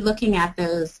 but we'll be looking at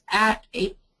those at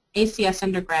ACS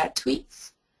undergrad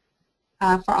tweets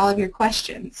for all of your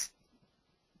questions.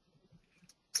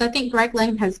 So I think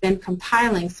Greglynn has been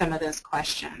compiling some of those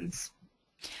questions.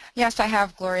 Yes, I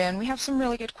have, Gloria, and we have some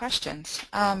really good questions.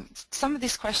 Some of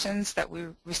these questions that we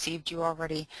received you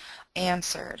already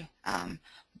answered,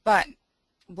 but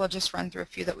we'll just run through a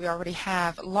few that we already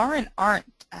have. Lauren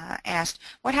Arndt asked,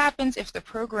 what happens if the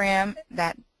program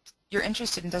that you're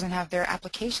interested in doesn't have their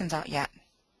applications out yet?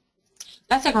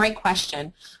 That's a great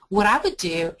question. What I would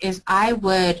do is I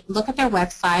would look at their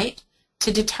website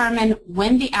to determine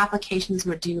when the applications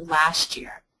were due last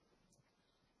year.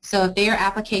 So if their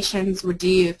applications were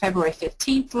due February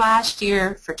 15th last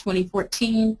year for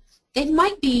 2014, they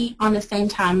might be on the same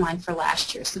timeline for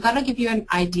last year. So that'll give you an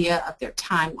idea of their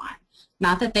timeline.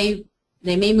 Not that they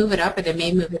may move it up or they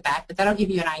may move it back, but that'll give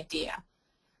you an idea.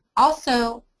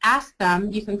 Also, ask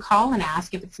them, you can call and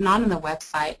ask if it's not on the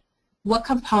website, what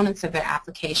components of their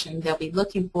application they'll be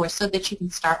looking for so that you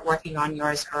can start working on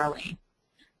yours early.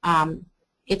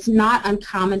 It's not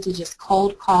uncommon to just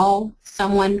cold call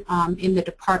someone in the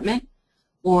department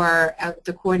or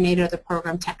the coordinator of the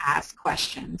program to ask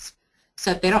questions.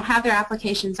 So if they don't have their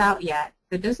applications out yet,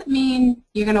 that doesn't mean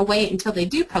you're going to wait until they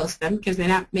do post them, because they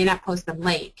may not post them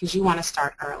late because you want to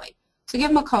start early. So give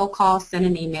them a cold call, send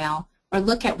an email, or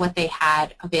look at what they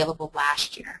had available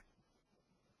last year.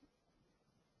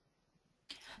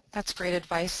 That's great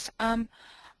advice.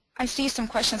 I see some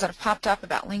questions that have popped up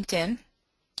about LinkedIn.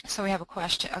 So we have a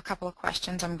couple of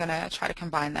questions. I'm going to try to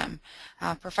combine them.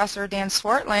 Professor Dan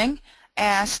Swartling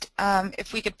asked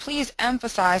if we could please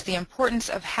emphasize the importance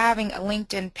of having a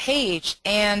LinkedIn page,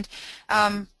 and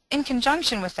in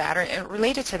conjunction with that, or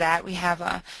related to that, we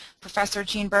have Professor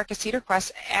Jean Burke of Cedar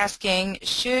Crest asking,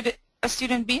 should a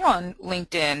student be on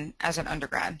LinkedIn as an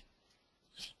undergrad?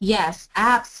 Yes,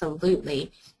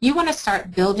 absolutely. You want to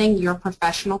start building your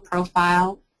professional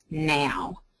profile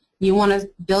now. You want to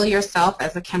build yourself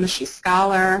as a chemistry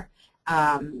scholar,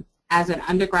 as an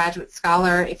undergraduate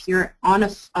scholar. If you're on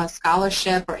a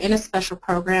scholarship or in a special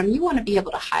program, you want to be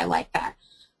able to highlight that.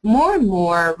 More and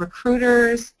more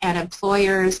recruiters and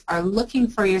employers are looking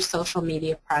for your social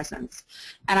media presence.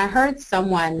 And I heard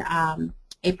someone,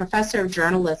 a professor of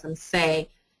journalism, say,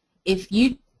 if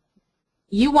you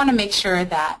want to make sure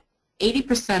that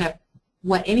 80% of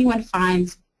what anyone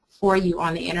finds for you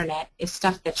on the internet is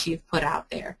stuff that you've put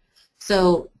out there.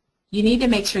 So you need to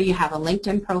make sure you have a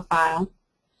LinkedIn profile,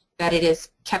 that it is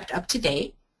kept up to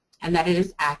date, and that it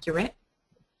is accurate.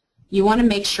 You want to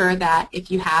make sure that if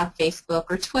you have Facebook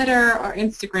or Twitter or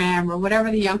Instagram or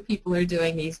whatever the young people are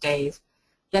doing these days,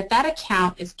 that that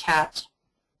account is kept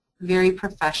very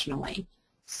professionally.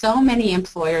 So many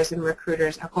employers and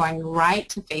recruiters are going right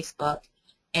to Facebook,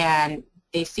 and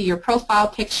they see your profile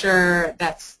picture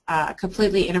that's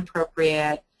completely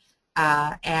inappropriate,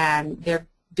 and they're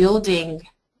building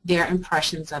their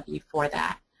impressions of you for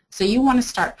that. So you want to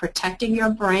start protecting your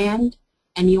brand,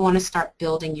 and you want to start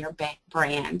building your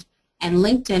brand. And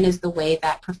LinkedIn is the way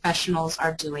that professionals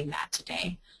are doing that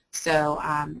today. So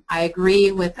I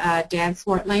agree with Dan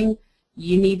Swartling.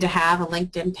 You need to have a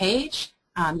LinkedIn page.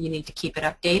 You need to keep it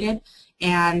updated.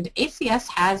 And ACS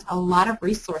has a lot of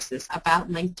resources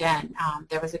about LinkedIn.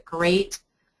 There was a great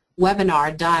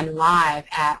webinar done live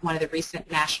at one of the recent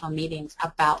national meetings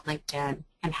about LinkedIn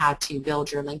and how to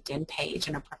build your LinkedIn page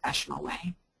in a professional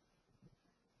way.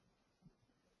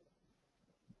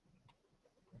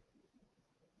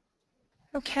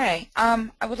 Okay, I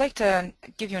would like to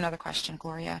give you another question,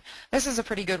 Gloria. This is a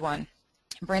pretty good one.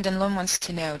 Brandon Lund wants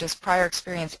to know, does prior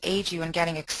experience aid you in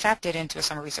getting accepted into a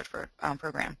summer research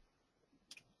program?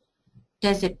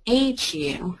 Does it age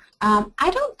you? I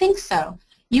don't think so.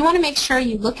 You want to make sure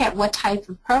you look at what type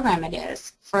of program it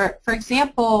is. For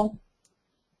example,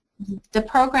 the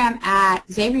program at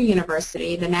Xavier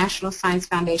University, the National Science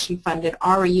Foundation funded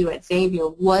REU at Xavier,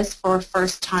 was for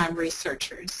first-time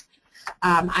researchers.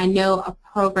 I know a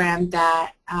program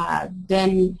that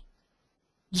Ben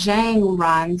Zhang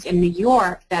runs in New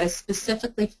York that is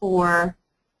specifically for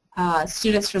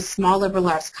students from small liberal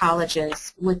arts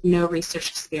colleges with no research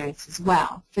experience as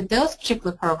well. For those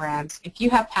particular programs, if you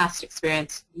have past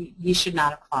experience, you should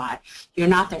not apply. You're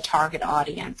not their target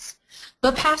audience.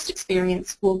 But past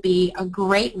experience will be a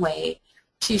great way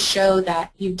to show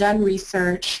that you've done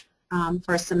research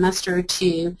for a semester or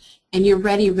two and you're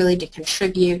ready really to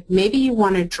contribute. Maybe you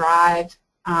want to drive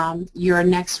your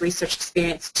next research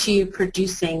experience to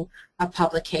producing a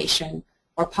publication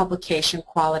or publication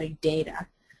quality data.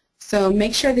 So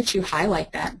make sure that you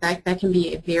highlight that. That can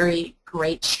be a very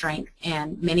great strength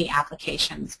in many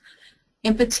applications.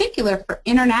 In particular, for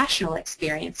international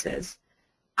experiences,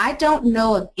 I don't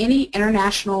know of any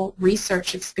international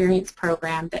research experience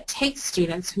program that takes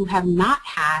students who have not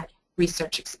had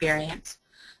research experience.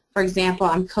 For example,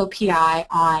 I'm co-PI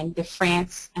on the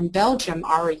France and Belgium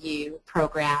REU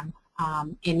program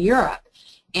in Europe.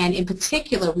 And in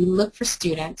particular, we look for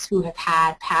students who have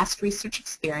had past research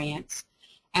experience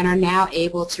and are now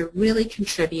able to really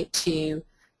contribute to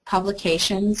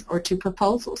publications or to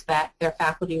proposals that their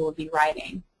faculty will be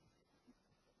writing.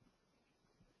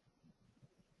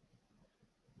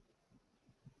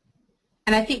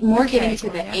 And I think more getting to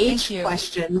the age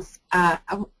questions,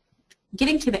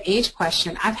 getting to the age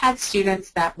question, I've had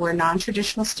students that were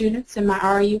non-traditional students in my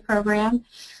REU program.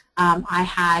 I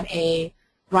had a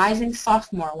rising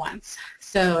sophomore once.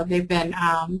 So they've been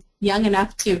young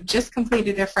enough to have just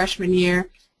completed their freshman year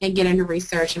and get into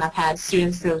research, and I've had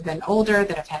students who have been older,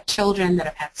 that have had children, that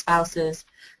have had spouses.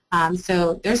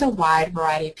 So there's a wide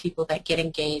variety of people that get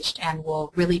engaged and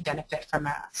will really benefit from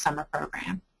a summer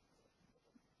program.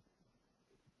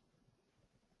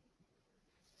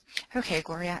 Okay,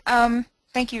 Gloria.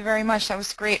 Thank you very much. That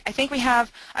was great. I think we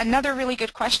have another really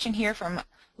good question here from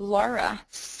Laura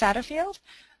Satterfield.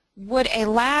 Would a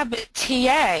lab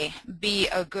TA be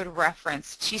a good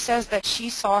reference? She says that she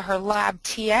saw her lab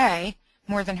TA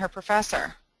more than her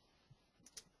professor.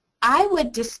 I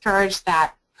would discourage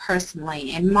that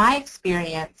personally. In my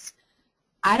experience,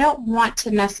 I don't want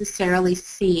to necessarily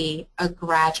see a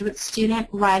graduate student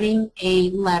writing a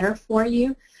letter for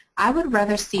you. I would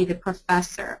rather see the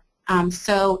professor.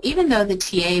 So even though the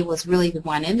TA was really the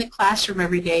one in the classroom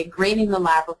every day grading the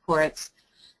lab reports,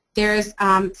 there's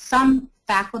some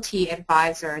faculty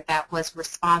advisor that was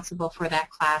responsible for that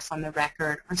class on the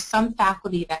record, or some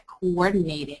faculty that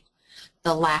coordinated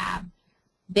the lab.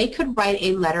 They could write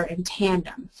a letter in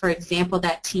tandem. For example,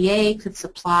 that TA could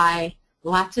supply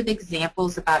lots of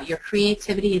examples about your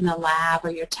creativity in the lab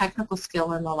or your technical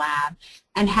skill in the lab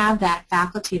and have that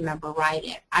faculty member write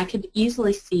it. I could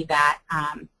easily see that.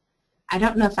 I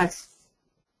don't know if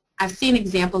I've seen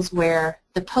examples where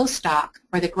the postdoc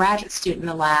or the graduate student in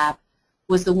the lab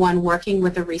was the one working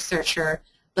with the researcher,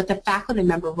 but the faculty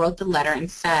member wrote the letter and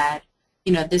said,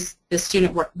 you know, this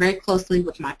student worked very closely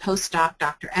with my postdoc,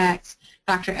 Dr. X.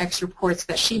 Dr. X reports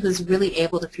that she was really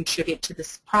able to contribute to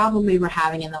this problem we were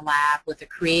having in the lab with a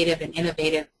creative and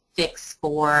innovative fix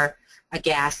for a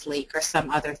gas leak or some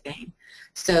other thing.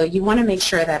 So you want to make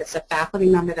sure that it's a faculty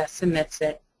member that submits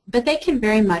it, but they can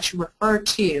very much refer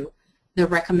to the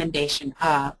recommendation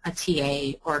of a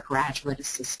TA or a graduate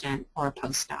assistant or a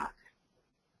postdoc.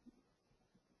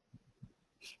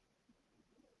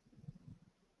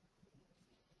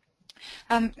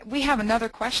 We have another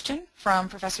question from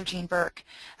Professor Jean Burke.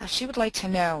 She would like to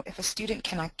know, if a student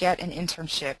cannot get an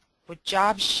internship, would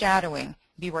job shadowing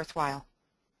be worthwhile?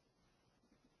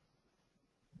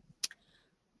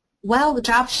 Well, the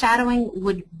job shadowing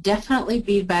would definitely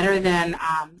be better than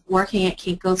working at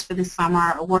Kinko's for the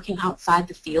summer or working outside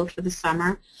the field for the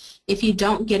summer. If you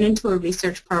don't get into a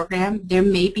research program, there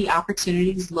may be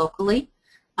opportunities locally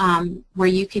where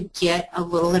you could get a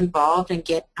little involved and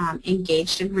get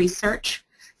engaged in research.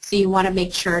 So you want to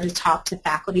make sure to talk to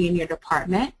faculty in your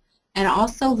department and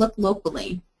also look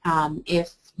locally.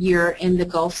 If you're in the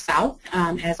Gulf South,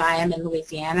 as I am in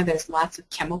Louisiana, there's lots of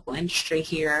chemical industry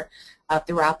here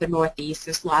throughout the Northeast.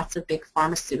 There's lots of big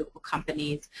pharmaceutical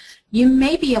companies. You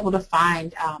may be able to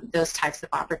find those types of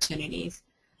opportunities.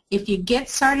 If you get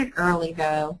started early,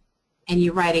 though, and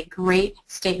you write a great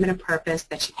statement of purpose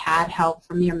that you've had help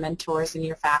from your mentors and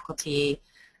your faculty,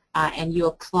 and you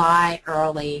apply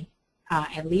early,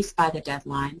 at least by the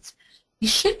deadlines, you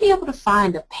should be able to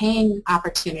find a paying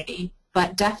opportunity,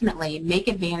 but definitely make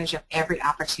advantage of every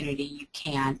opportunity you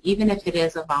can, even if it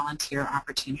is a volunteer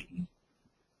opportunity.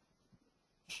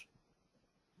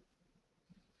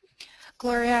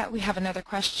 Gloria, we have another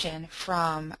question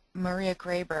from Maria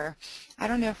Graber. I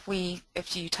don't know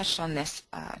if you touched on this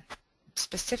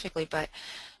specifically, but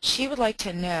she would like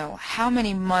to know how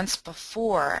many months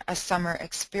before a summer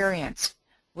experience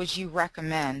would you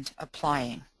recommend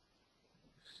applying?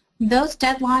 Those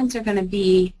deadlines are going to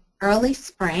be early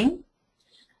spring.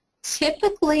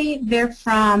 Typically, they're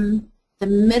from the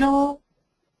middle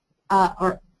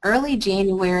or early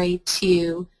January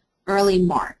to early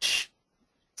March.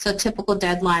 So typical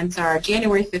deadlines are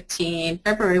January 15,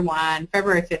 February 1,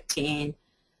 February 15.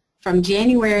 From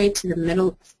January to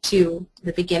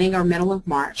the beginning or middle of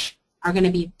March are going to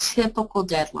be typical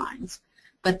deadlines.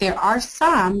 But there are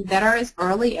some that are as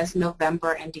early as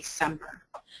November and December.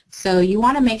 So you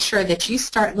want to make sure that you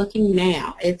start looking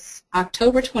now. It's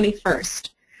October 21st.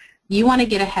 You want to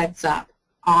get a heads up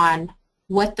on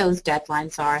what those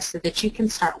deadlines are so that you can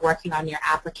start working on your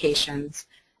applications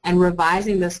and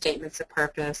revising those statements of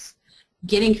purpose,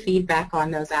 getting feedback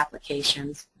on those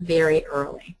applications very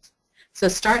early. So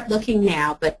start looking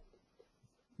now, but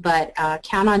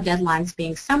count on deadlines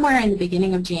being somewhere in the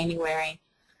beginning of January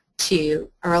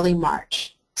to early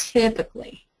March,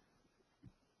 typically.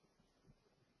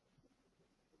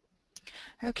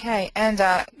 Okay, and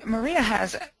Maria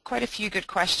has quite a few good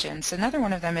questions. Another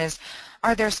one of them is,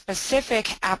 are there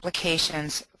specific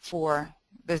applications for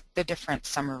the different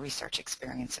summer research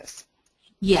experiences?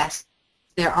 Yes,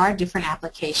 there are different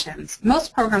applications.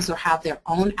 Most programs will have their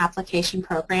own application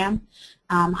program.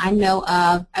 I know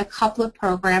of a couple of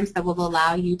programs that will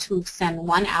allow you to send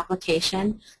one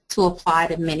application to apply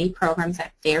to many programs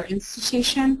at their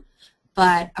institution.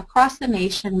 But across the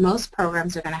nation, most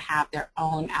programs are going to have their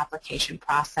own application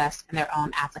process and their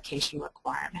own application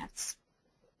requirements.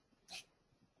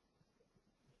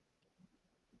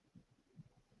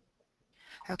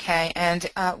 Okay,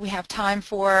 and we have time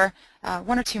for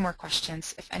one or two more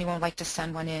questions if anyone would like to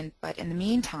send one in. But in the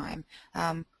meantime,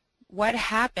 what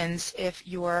happens if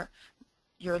your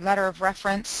letter of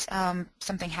reference,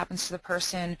 something happens to the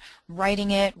person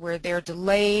writing it where they're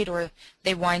delayed or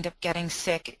they wind up getting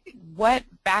sick? What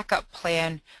backup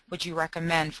plan would you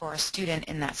recommend for a student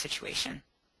in that situation?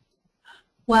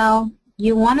 Well,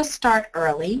 you want to start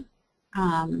early.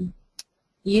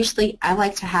 Usually I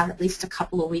like to have at least a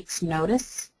couple of weeks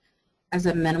notice as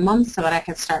a minimum so that I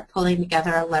can start pulling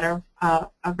together a letter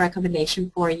of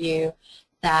recommendation for you,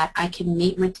 that I can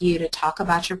meet with you to talk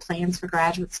about your plans for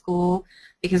graduate school,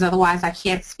 because otherwise I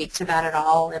can't speak to that at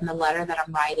all in the letter that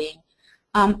I'm writing.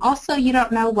 Also, you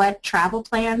don't know what travel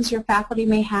plans your faculty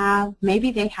may have. Maybe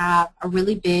they have a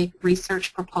really big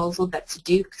research proposal that's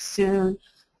due soon,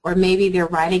 or maybe they're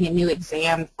writing a new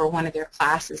exam for one of their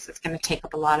classes that's going to take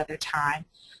up a lot of their time.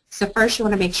 So first you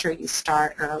want to make sure you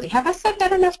start early. Have I said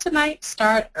that enough tonight?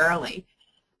 Start early.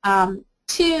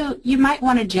 Two, you might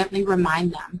want to gently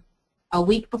remind them a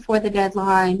week before the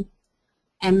deadline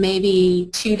and maybe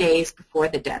 2 days before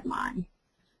the deadline.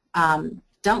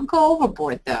 Don't go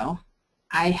overboard though.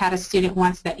 I had a student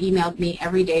once that emailed me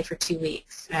every day for 2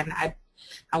 weeks, and I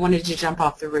wanted to jump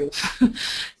off the roof.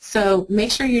 So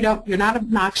make sure you're not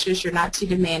obnoxious, you're not too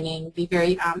demanding. Be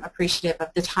very appreciative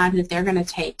of the time that they're going to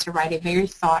take to write a very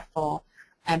thoughtful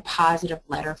and positive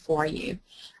letter for you.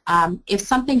 If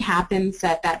something happens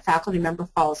that faculty member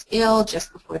falls ill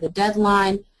just before the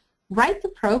deadline, write the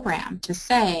program to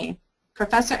say,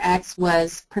 Professor X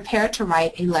was prepared to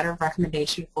write a letter of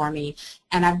recommendation for me,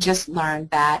 and I've just learned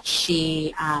that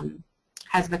she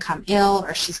has become ill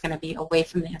or she's going to be away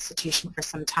from the institution for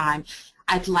some time.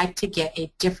 I'd like to get a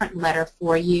different letter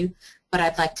for you, but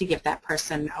I'd like to give that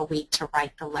person a week to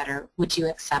write the letter. Would you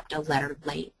accept a letter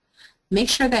late? Make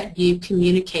sure that you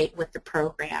communicate with the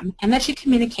program and that you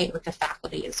communicate with the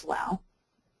faculty as well.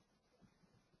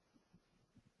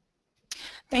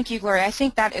 Thank you, Gloria. I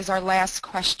think that is our last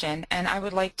question, and I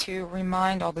would like to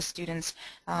remind all the students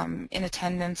in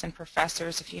attendance and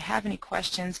professors, if you have any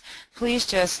questions, please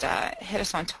just hit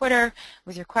us on Twitter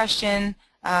with your question.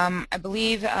 I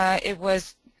believe it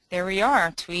was, there we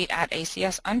are, tweet at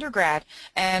ACS Undergrad,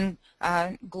 and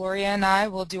Gloria and I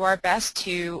will do our best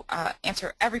to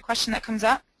answer every question that comes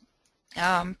up.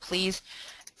 Please,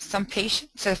 some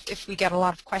patience if we get a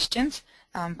lot of questions,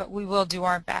 but we will do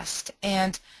our best.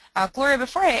 And Gloria,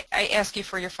 before I ask you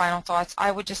for your final thoughts, I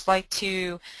would just like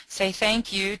to say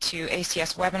thank you to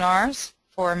ACS Webinars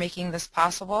for making this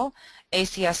possible,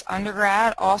 ACS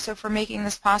Undergrad also for making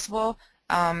this possible,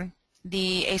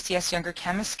 the ACS Younger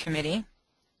Chemists Committee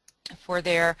for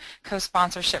their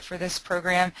co-sponsorship for this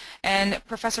program, and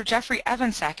Professor Jeffrey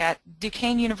Evansack at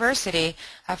Duquesne University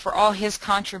for all his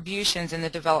contributions in the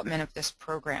development of this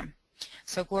program.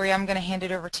 So Gloria, I'm going to hand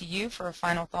it over to you for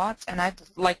final thoughts, and I'd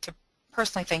like to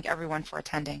personally thank everyone for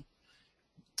attending.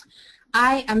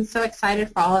 I am so excited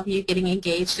for all of you getting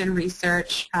engaged in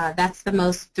research. That's the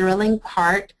most thrilling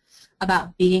part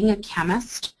about being a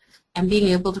chemist and being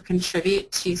able to contribute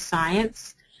to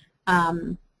science.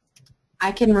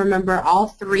 I can remember all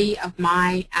 3 of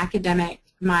my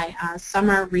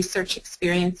summer research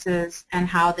experiences and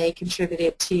how they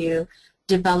contributed to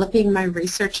developing my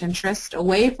research interest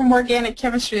away from organic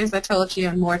chemistry, as I told you,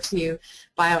 and more to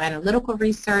bioanalytical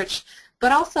research,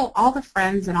 but also all the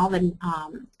friends and all the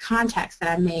contacts that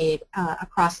I made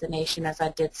across the nation as I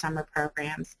did summer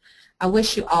programs. I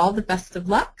wish you all the best of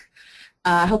luck.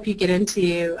 I hope you get into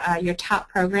your top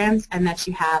programs and that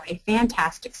you have a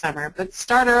fantastic summer. But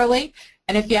start early,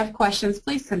 and if you have questions,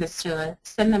 please send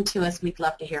them to us. We'd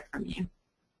love to hear from you.